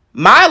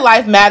my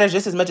life matters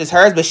just as much as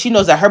hers, but she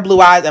knows that her blue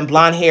eyes and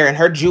blonde hair and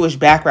her Jewish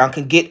background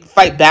can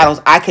fight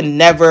battles I can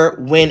never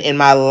win in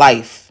my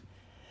life.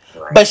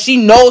 Right. But she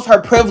knows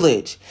her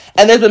privilege.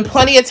 And there's been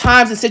plenty of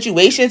times and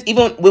situations,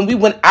 even when we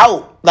went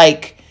out,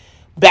 like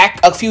back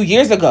a few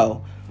years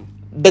ago,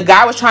 the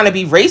guy was trying to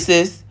be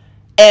racist,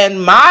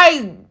 and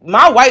my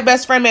white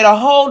best friend made a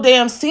whole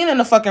damn scene in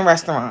the fucking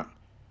restaurant.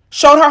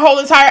 Showed her whole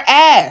entire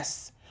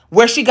ass,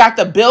 where she got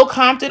the Bill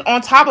Compton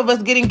on top of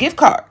us getting gift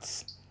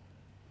cards.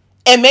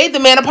 And made the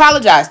man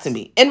apologize to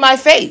me in my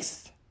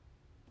face.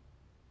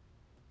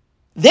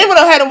 Then when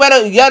I had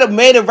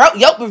made a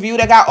Yelp review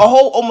that got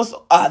almost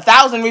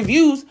 1,000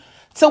 reviews,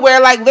 to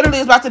where like literally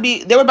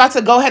they were about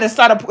to go ahead and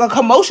start a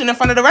commotion in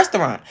front of the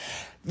restaurant.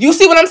 You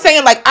see what I'm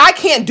saying? Like, I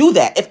can't do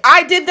that. If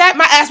I did that,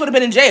 my ass would have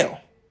been in jail.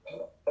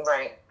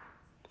 Right.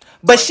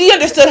 But she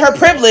understood her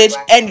privilege,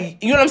 and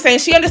you know what I'm saying?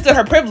 She understood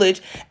her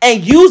privilege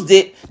and used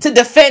it to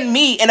defend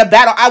me in a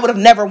battle I would have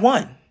never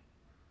won.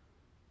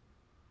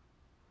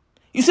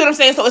 You see what I'm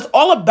saying? So it's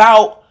all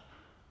about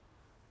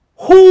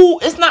who,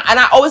 it's not, and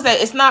I always say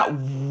it's not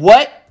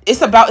what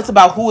it's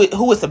about who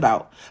it's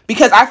about.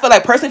 Because I feel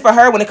like personally for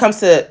her, when it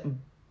comes to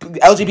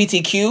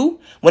LGBTQ,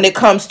 when it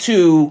comes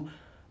to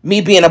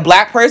me being a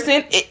black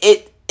person,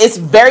 it's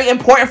very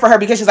important for her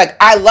because she's like,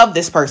 I love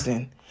this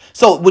person.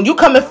 So when you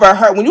come in for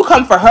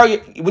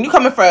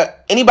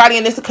anybody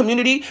in this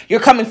community, you're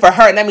coming for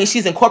her, and that means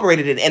she's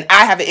incorporated it, and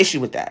I have an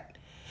issue with that.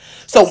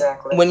 So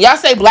when y'all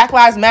say Black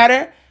Lives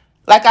Matter,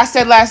 like I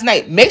said last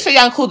night, make sure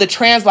y'all include the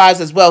trans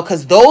lives as well,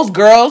 because those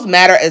girls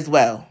matter as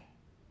well.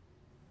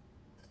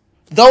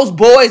 Those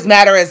boys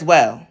matter as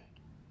well.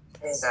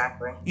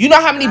 Exactly. You know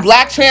how many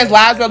black trans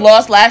lives were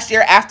lost last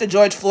year after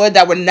George Floyd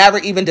that were never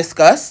even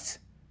discussed?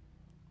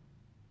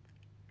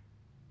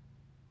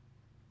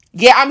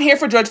 Yeah, I'm here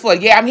for George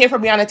Floyd. Yeah, I'm here for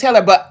Breonna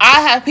Taylor. But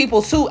I have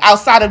people, too,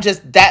 outside of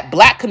just that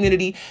black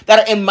community that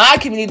are in my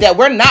community that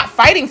we're not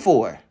fighting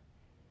for.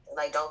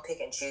 Like, don't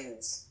pick and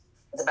choose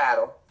the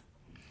battle.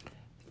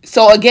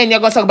 So, again, you're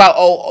going to talk about,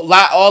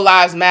 all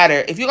lives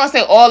matter. If you're going to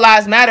say all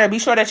lives matter, be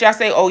sure that y'all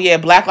say, oh, yeah,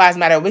 Black lives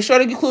matter. Be sure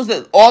to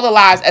include all the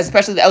lives,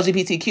 especially the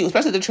LGBTQ,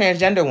 especially the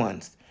transgender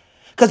ones.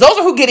 Because those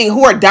are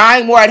who are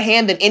dying more at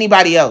hand than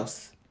anybody else.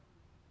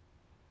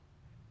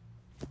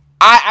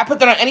 I put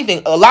that on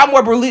anything. A lot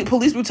more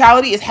police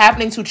brutality is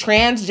happening to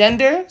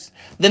transgenders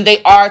than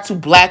they are to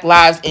black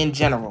lives in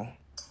general.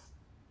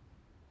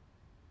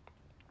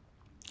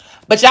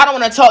 But y'all don't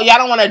want to talk. Y'all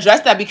don't want to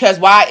address that because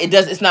why?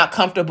 It's not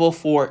comfortable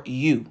for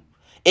you.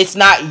 It's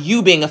not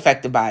you being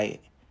affected by it.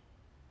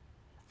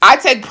 I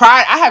take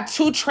pride. I have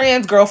 2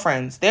 trans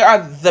girlfriends. They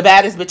are the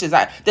baddest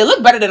bitches. They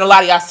look better than a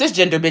lot of y'all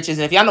cisgender bitches.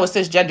 And if y'all know what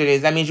cisgender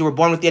is, that means you were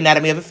born with the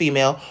anatomy of a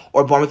female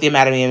or born with the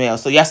anatomy of a male.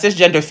 So y'all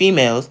cisgender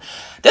females,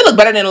 they look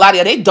better than a lot of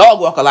y'all. They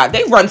dog walk a lot.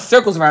 They run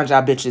circles around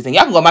y'all bitches. And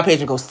y'all can go on my page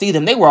and go see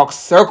them. They walk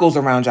circles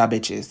around y'all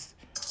bitches.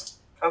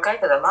 Okay,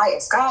 because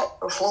Amaya Scott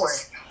before.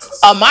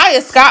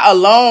 Amaya Scott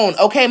alone.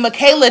 Okay,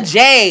 Michaela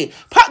J.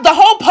 The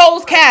whole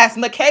Pose cast.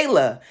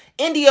 Michaela.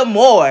 India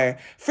Moore.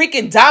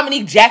 Freaking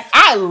Dominique Jackson.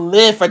 I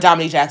live for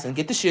Dominique Jackson.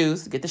 Get the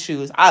shoes.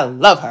 I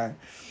love her.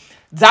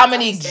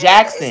 Dominique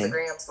Jackson.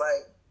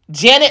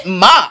 Janet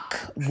Mock.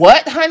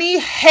 What, honey?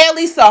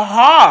 Haley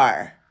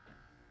Sahar.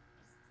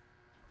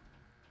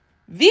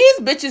 These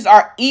bitches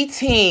are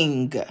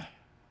eating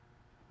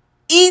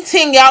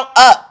y'all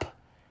up.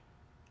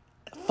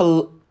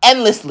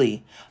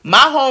 endlessly. My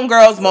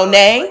homegirls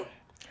Monet,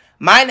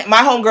 my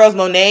homegirls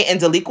Monet and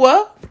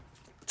Deliqua,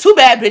 two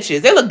bad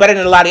bitches. They look better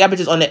than a lot of y'all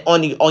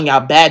bitches on y'all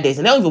bad days,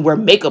 and they don't even wear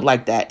makeup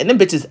like that. And them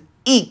bitches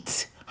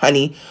eat,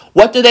 honey.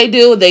 What do?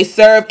 They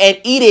serve and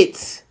eat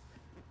it.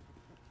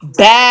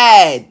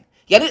 Bad.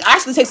 Y'all need to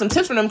actually take some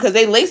tips from them because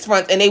they lace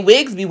fronts and they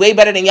wigs be way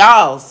better than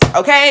y'all's.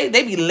 Okay?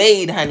 They be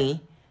laid,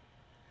 honey.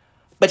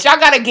 But y'all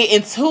gotta get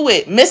into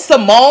it. Miss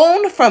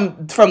Simone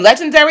from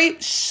Legendary,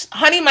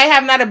 honey might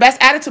have not the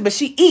best attitude, but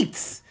she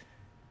eats.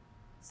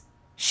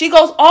 She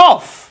goes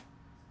off.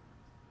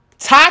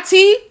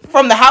 Tati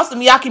from the House of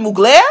Miyake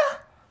Mugler,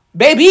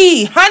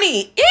 baby,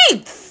 honey,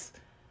 eats.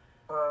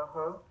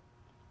 Uh-huh.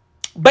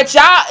 But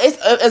y'all, it's,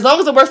 as long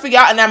as it works for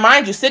y'all, and now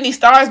mind you, Sydney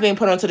Star is being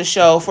put onto the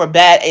show for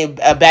Baddies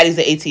at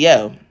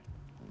ATL.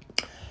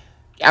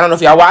 I don't know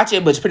if y'all watch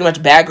it, but it's pretty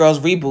much Bad Girls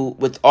reboot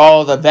with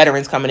all the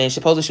veterans coming in.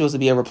 Supposedly she was to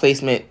be a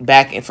replacement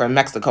back in from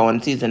Mexico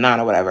in season 9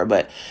 or whatever.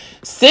 But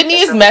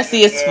Sydney is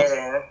messy as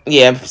fuck.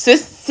 Yeah,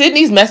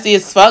 Sydney's messy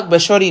as fuck,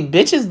 but shorty,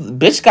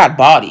 bitch got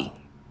body.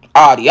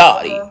 Audi.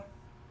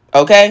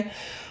 Okay?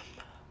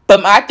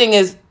 But my thing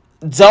is,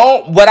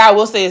 what I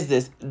will say is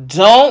this.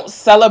 Don't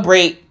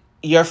celebrate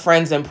your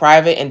friends in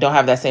private and don't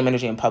have that same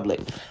energy in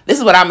public. This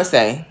is what I'm going to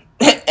say.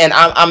 And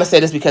I'm going to say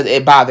this because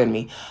it bothered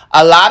me.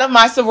 A lot of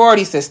my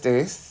sorority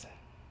sisters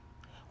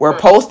were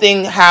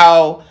posting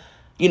how,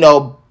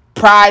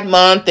 Pride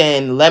Month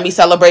and let me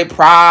celebrate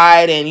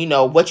Pride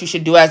and, what you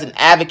should do as an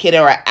advocate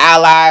or an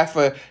ally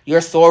for your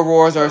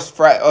sorors or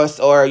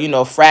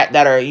frat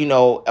that are,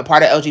 a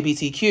part of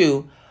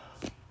LGBTQ.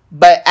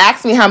 But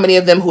ask me how many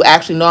of them who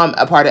actually know I'm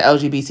a part of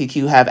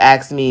LGBTQ have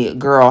asked me,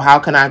 girl, how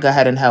can I go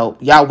ahead and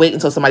help? Y'all wait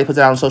until somebody puts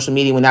it out on social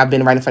media when I've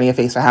been right in front of your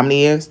face for how many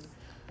years?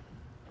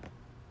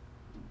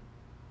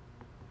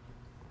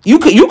 You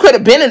could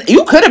have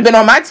been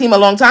on my team a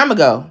long time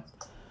ago.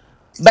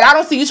 But I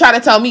don't see you trying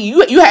to tell me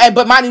you had,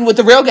 but mine with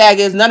the real gag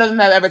is none of them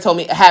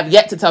have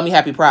yet to tell me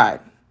Happy Pride.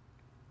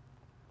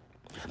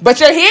 But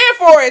you're here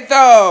for it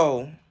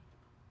though.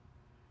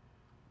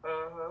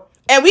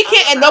 And we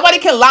can't, and nobody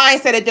can lie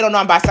and say that they don't know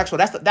I'm bisexual.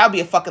 That would be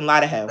a fucking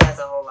lie to hell. That's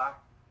a whole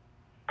lot.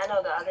 I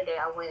know the other day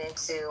I went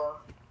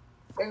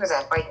we was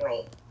at Bike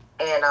Night,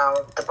 and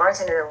the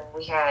bartender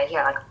he had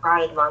like a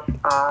Pride Month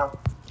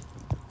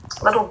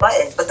little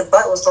button, but the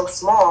button was so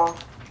small,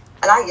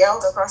 and I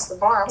yelled across the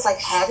bar. I was like,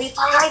 "Happy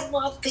Pride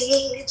Month,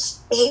 bitch!"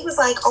 And he was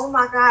like, "Oh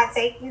my God,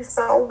 thank you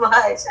so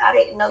much. I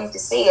didn't know you could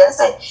see it." I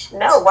said,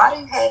 "No, why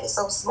do you have it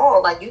so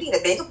small? Like, you need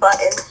a bigger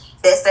button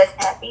that says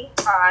Happy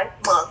Pride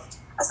Month."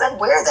 I said,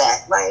 "Wear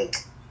that. Like,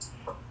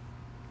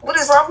 what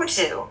is wrong with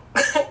you?"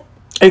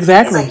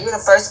 Exactly. He's like, "You're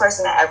the first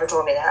person that ever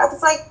told me that." I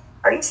was like,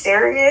 "Are you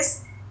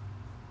serious?"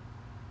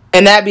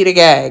 And that be the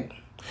gag.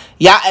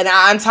 Yeah, and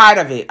I'm tired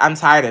of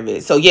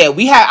it. So yeah,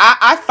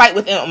 I fight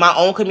within my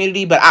own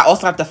community, but I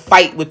also have to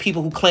fight with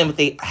people who claim that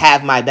they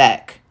have my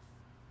back.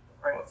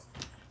 Right.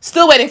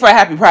 Still waiting for a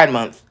Happy Pride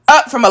Month.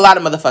 From a lot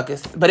of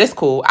motherfuckers. But it's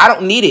cool. I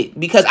don't need it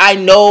because I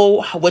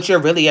know what you're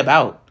really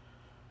about.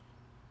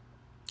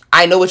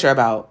 I know what you're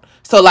about.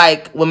 So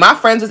like when my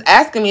friends was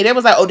asking me, they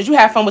was like, "Oh, did you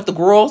have fun with the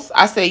girls?"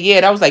 I said,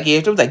 "Yeah." That was like, "Yeah."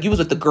 It was like, "You was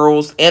with the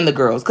girls and the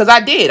girls." Because I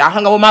did. I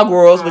hung out with my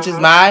girls, which is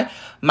my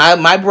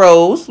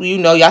bros.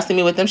 Y'all see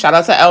me with them. Shout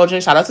out to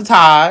Elgin. Shout out to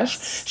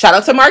Taj. Shout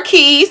out to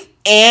Marquise.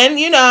 And,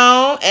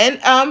 and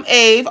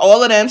Ave.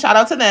 All of them. Shout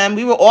out to them.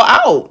 We were all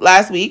out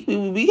last week.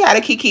 We had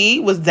a Kiki.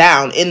 Was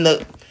down in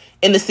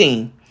the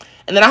scene.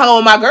 And then I hung out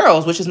with my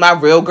girls, which is my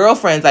real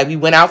girlfriends. Like, we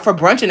went out for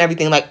brunch and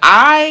everything. Like,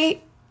 I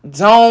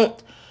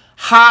don't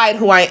hide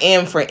who I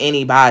am for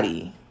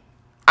anybody.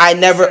 I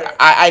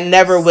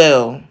never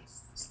will.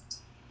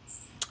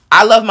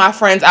 I love my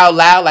friends out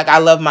loud like I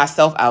love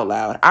myself out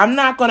loud. I'm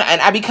not gonna,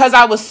 because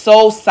I was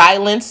so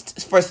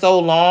silenced for so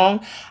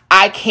long,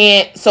 I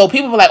can't. So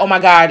people were like, "Oh my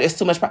God, it's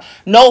too much."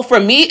 No, for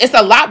me, it's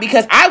a lot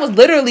because I was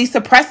literally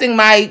suppressing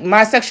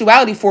my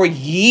sexuality for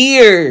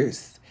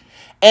years,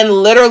 and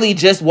literally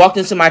just walked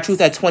into my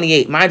truth at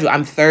 28. Mind you,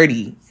 I'm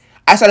 30.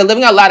 I started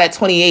living out loud at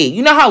 28.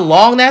 You know how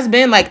long that's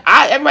been? Like,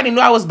 everybody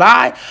knew I was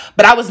bi,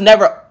 but I was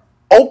never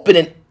open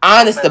and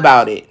honest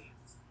about it.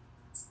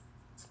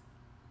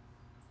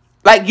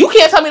 Like, you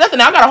can't tell me nothing.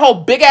 Now I got a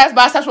whole big ass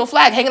bisexual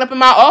flag hanging up in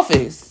my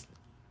office.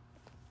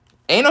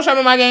 Ain't no shame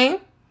in my game.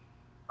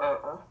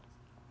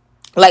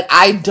 Like,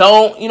 I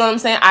don't, you know what I'm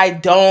saying?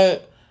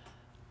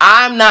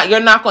 You're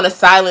not going to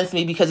silence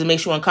me because it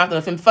makes you uncomfortable.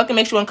 If it fucking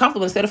makes you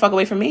uncomfortable, stay the fuck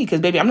away from me.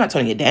 Because, baby, I'm not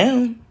toning it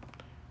down.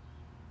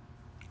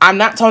 I'm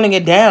not toning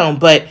it down.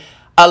 But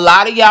a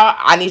lot of y'all,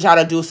 I need y'all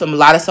to do a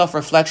lot of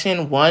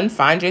self-reflection. 1,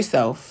 find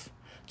yourself.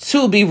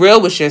 2, be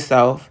real with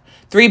yourself.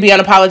 3, be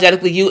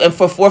unapologetically you. And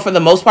 4, for the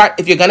most part,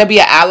 if you're going to be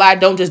an ally,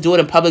 don't just do it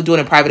in public, do it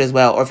in private as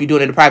well. Or if you do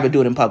it in private,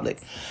 do it in public.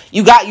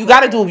 You got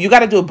to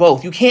do it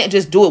both. You can't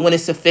just do it when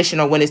it's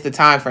sufficient or when it's the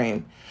time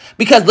frame.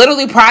 Because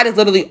literally Pride is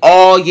literally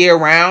all year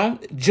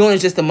round. June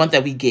is just the month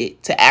that we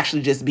get to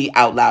actually just be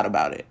out loud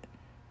about it.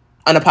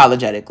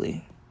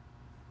 Unapologetically.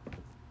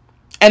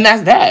 And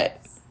that's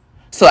that.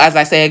 So as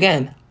I say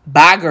again,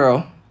 bye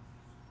girl.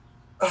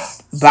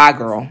 Bye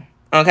girl.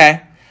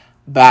 Okay?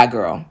 Bye,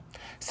 girl.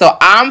 So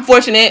I'm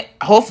fortunate.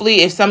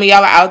 Hopefully, if some of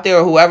y'all are out there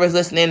or whoever's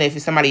listening, if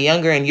you're somebody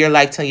younger and you're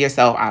like telling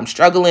yourself, I'm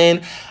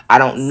struggling, I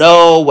don't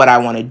know what I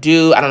want to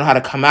do, I don't know how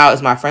to come out,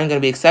 is my friend going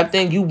to be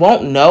accepting? You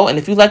won't know. And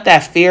if you let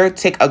that fear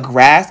take a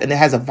grasp and it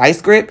has a vice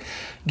grip,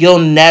 you'll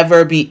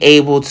never be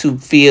able to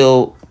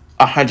feel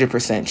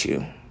 100%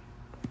 you.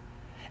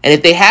 And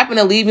if they happen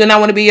to leave you and not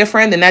want to be your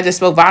friend, then that just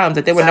spoke volumes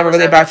that they were never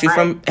really about you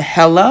from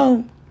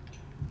hello.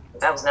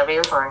 That was never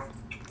your friend.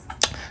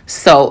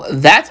 So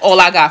that's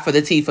all I got for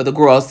the tea for the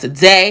girls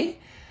today.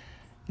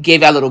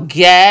 Gave y'all a little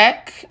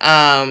gag.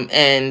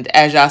 And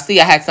as y'all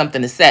see, I had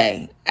something to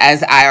say.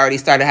 As I already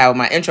started how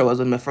my intro was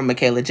from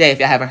Michaela J. If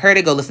y'all haven't heard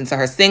it, go listen to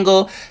her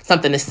single,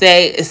 Something to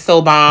Say. It's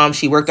so bomb.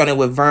 She worked on it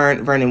with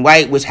Vernon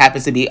White, which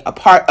happens to be a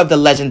part of the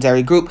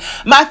legendary group.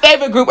 My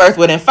favorite group, Earth,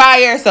 Wind &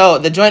 Fire. So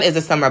the joint is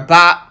a summer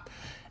bop.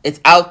 It's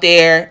out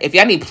there. If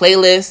y'all need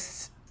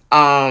playlists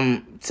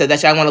so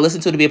that y'all want to listen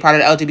to be a part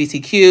of the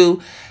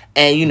LGBTQ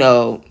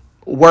and,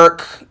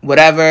 work,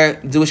 whatever,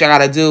 do what y'all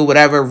gotta do,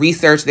 whatever,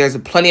 research. There's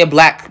plenty of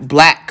black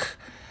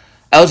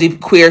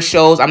LG queer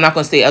shows. I'm not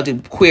gonna say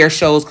LG queer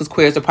shows because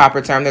queer is the proper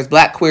term. There's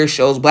black queer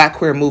shows, black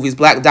queer movies,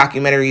 black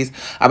documentaries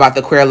about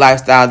the queer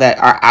lifestyle that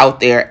are out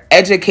there.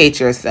 Educate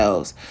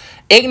yourselves.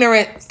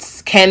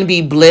 Ignorance can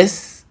be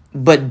bliss,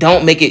 but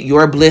don't make it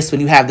your bliss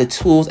when you have the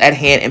tools at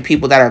hand and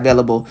people that are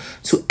available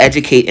to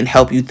educate and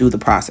help you through the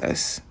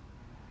process.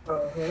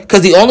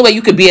 Because the only way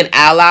you could be an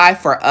ally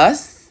for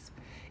us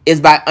is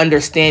by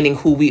understanding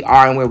who we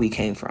are and where we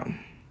came from.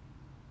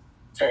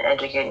 And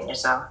educating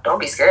yourself. Don't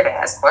be scared to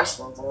ask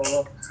questions. I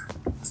mean,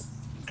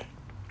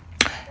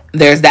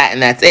 there's that,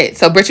 and that's it.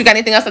 So, Britt, you got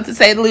anything else to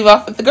say to leave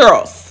off with the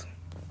girls?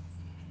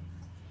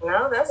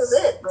 No, that was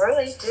it.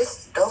 Really,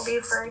 just don't be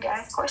afraid to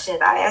ask questions.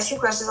 I ask you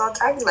questions all the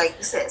time. You like,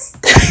 you sis.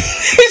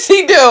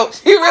 She do.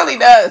 She really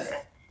does.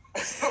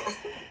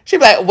 She'd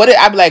be like,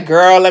 I'd be like,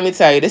 girl, let me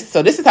tell you this.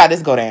 So this is how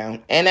this go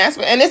down. And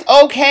it's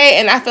okay.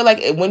 And I feel like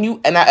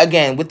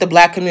again, with the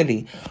black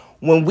community,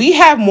 when we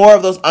have more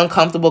of those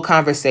uncomfortable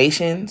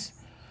conversations,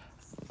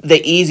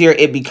 the easier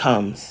it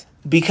becomes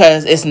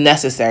because it's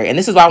necessary. And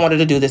this is why I wanted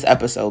to do this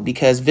episode,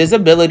 because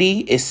visibility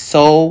it's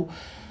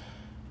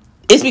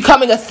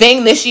becoming a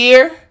thing this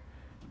year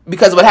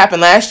because of what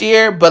happened last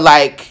year. But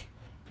like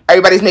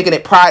everybody's making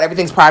it pride.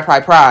 Everything's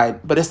pride.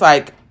 But it's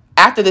like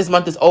after this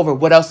month is over,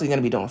 what else are you going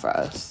to be doing for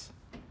us?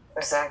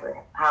 Exactly.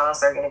 How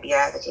else are you going to be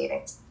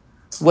advocating?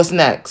 What's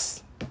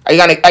next? Are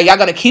y'all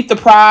gonna keep the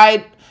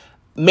Pride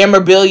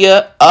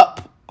memorabilia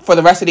up for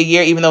the rest of the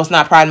year, even though it's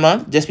not Pride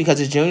Month, just because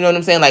it's June? You know what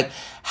I'm saying? Like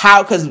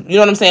how? Because you know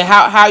what I'm saying.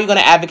 How are you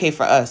gonna advocate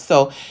for us?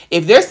 So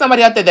if there's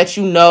somebody out there that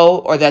you know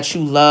or that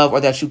you love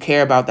or that you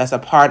care about that's a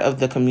part of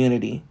the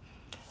community,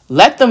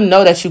 let them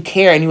know that you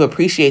care and you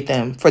appreciate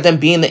them for them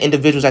being the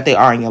individuals that they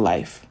are in your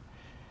life.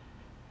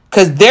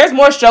 Because there's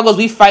more struggles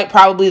we fight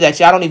probably that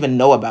y'all don't even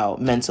know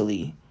about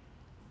mentally.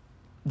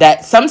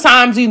 That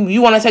sometimes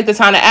you want to take the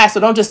time to ask.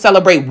 So don't just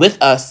celebrate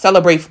with us.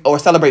 Celebrate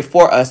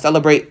for us.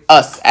 Celebrate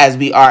us as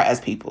we are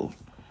as people.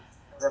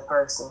 As a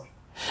person.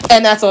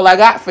 And that's all I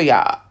got for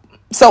y'all.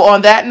 So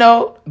on that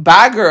note,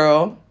 bye,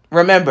 girl.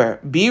 Remember,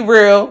 be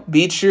real,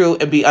 be true,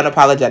 and be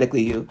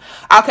unapologetically you.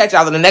 I'll catch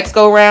y'all in the next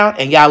go round,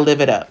 and y'all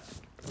live it up.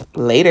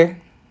 Later.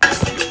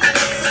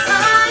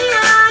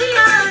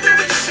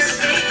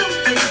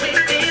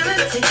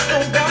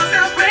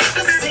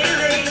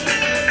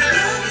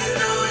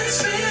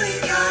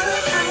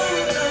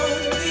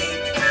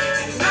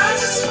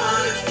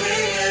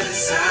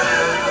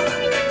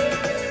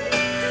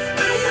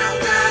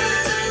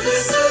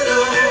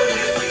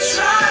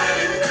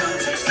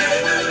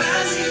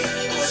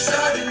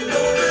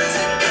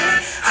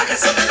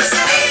 Something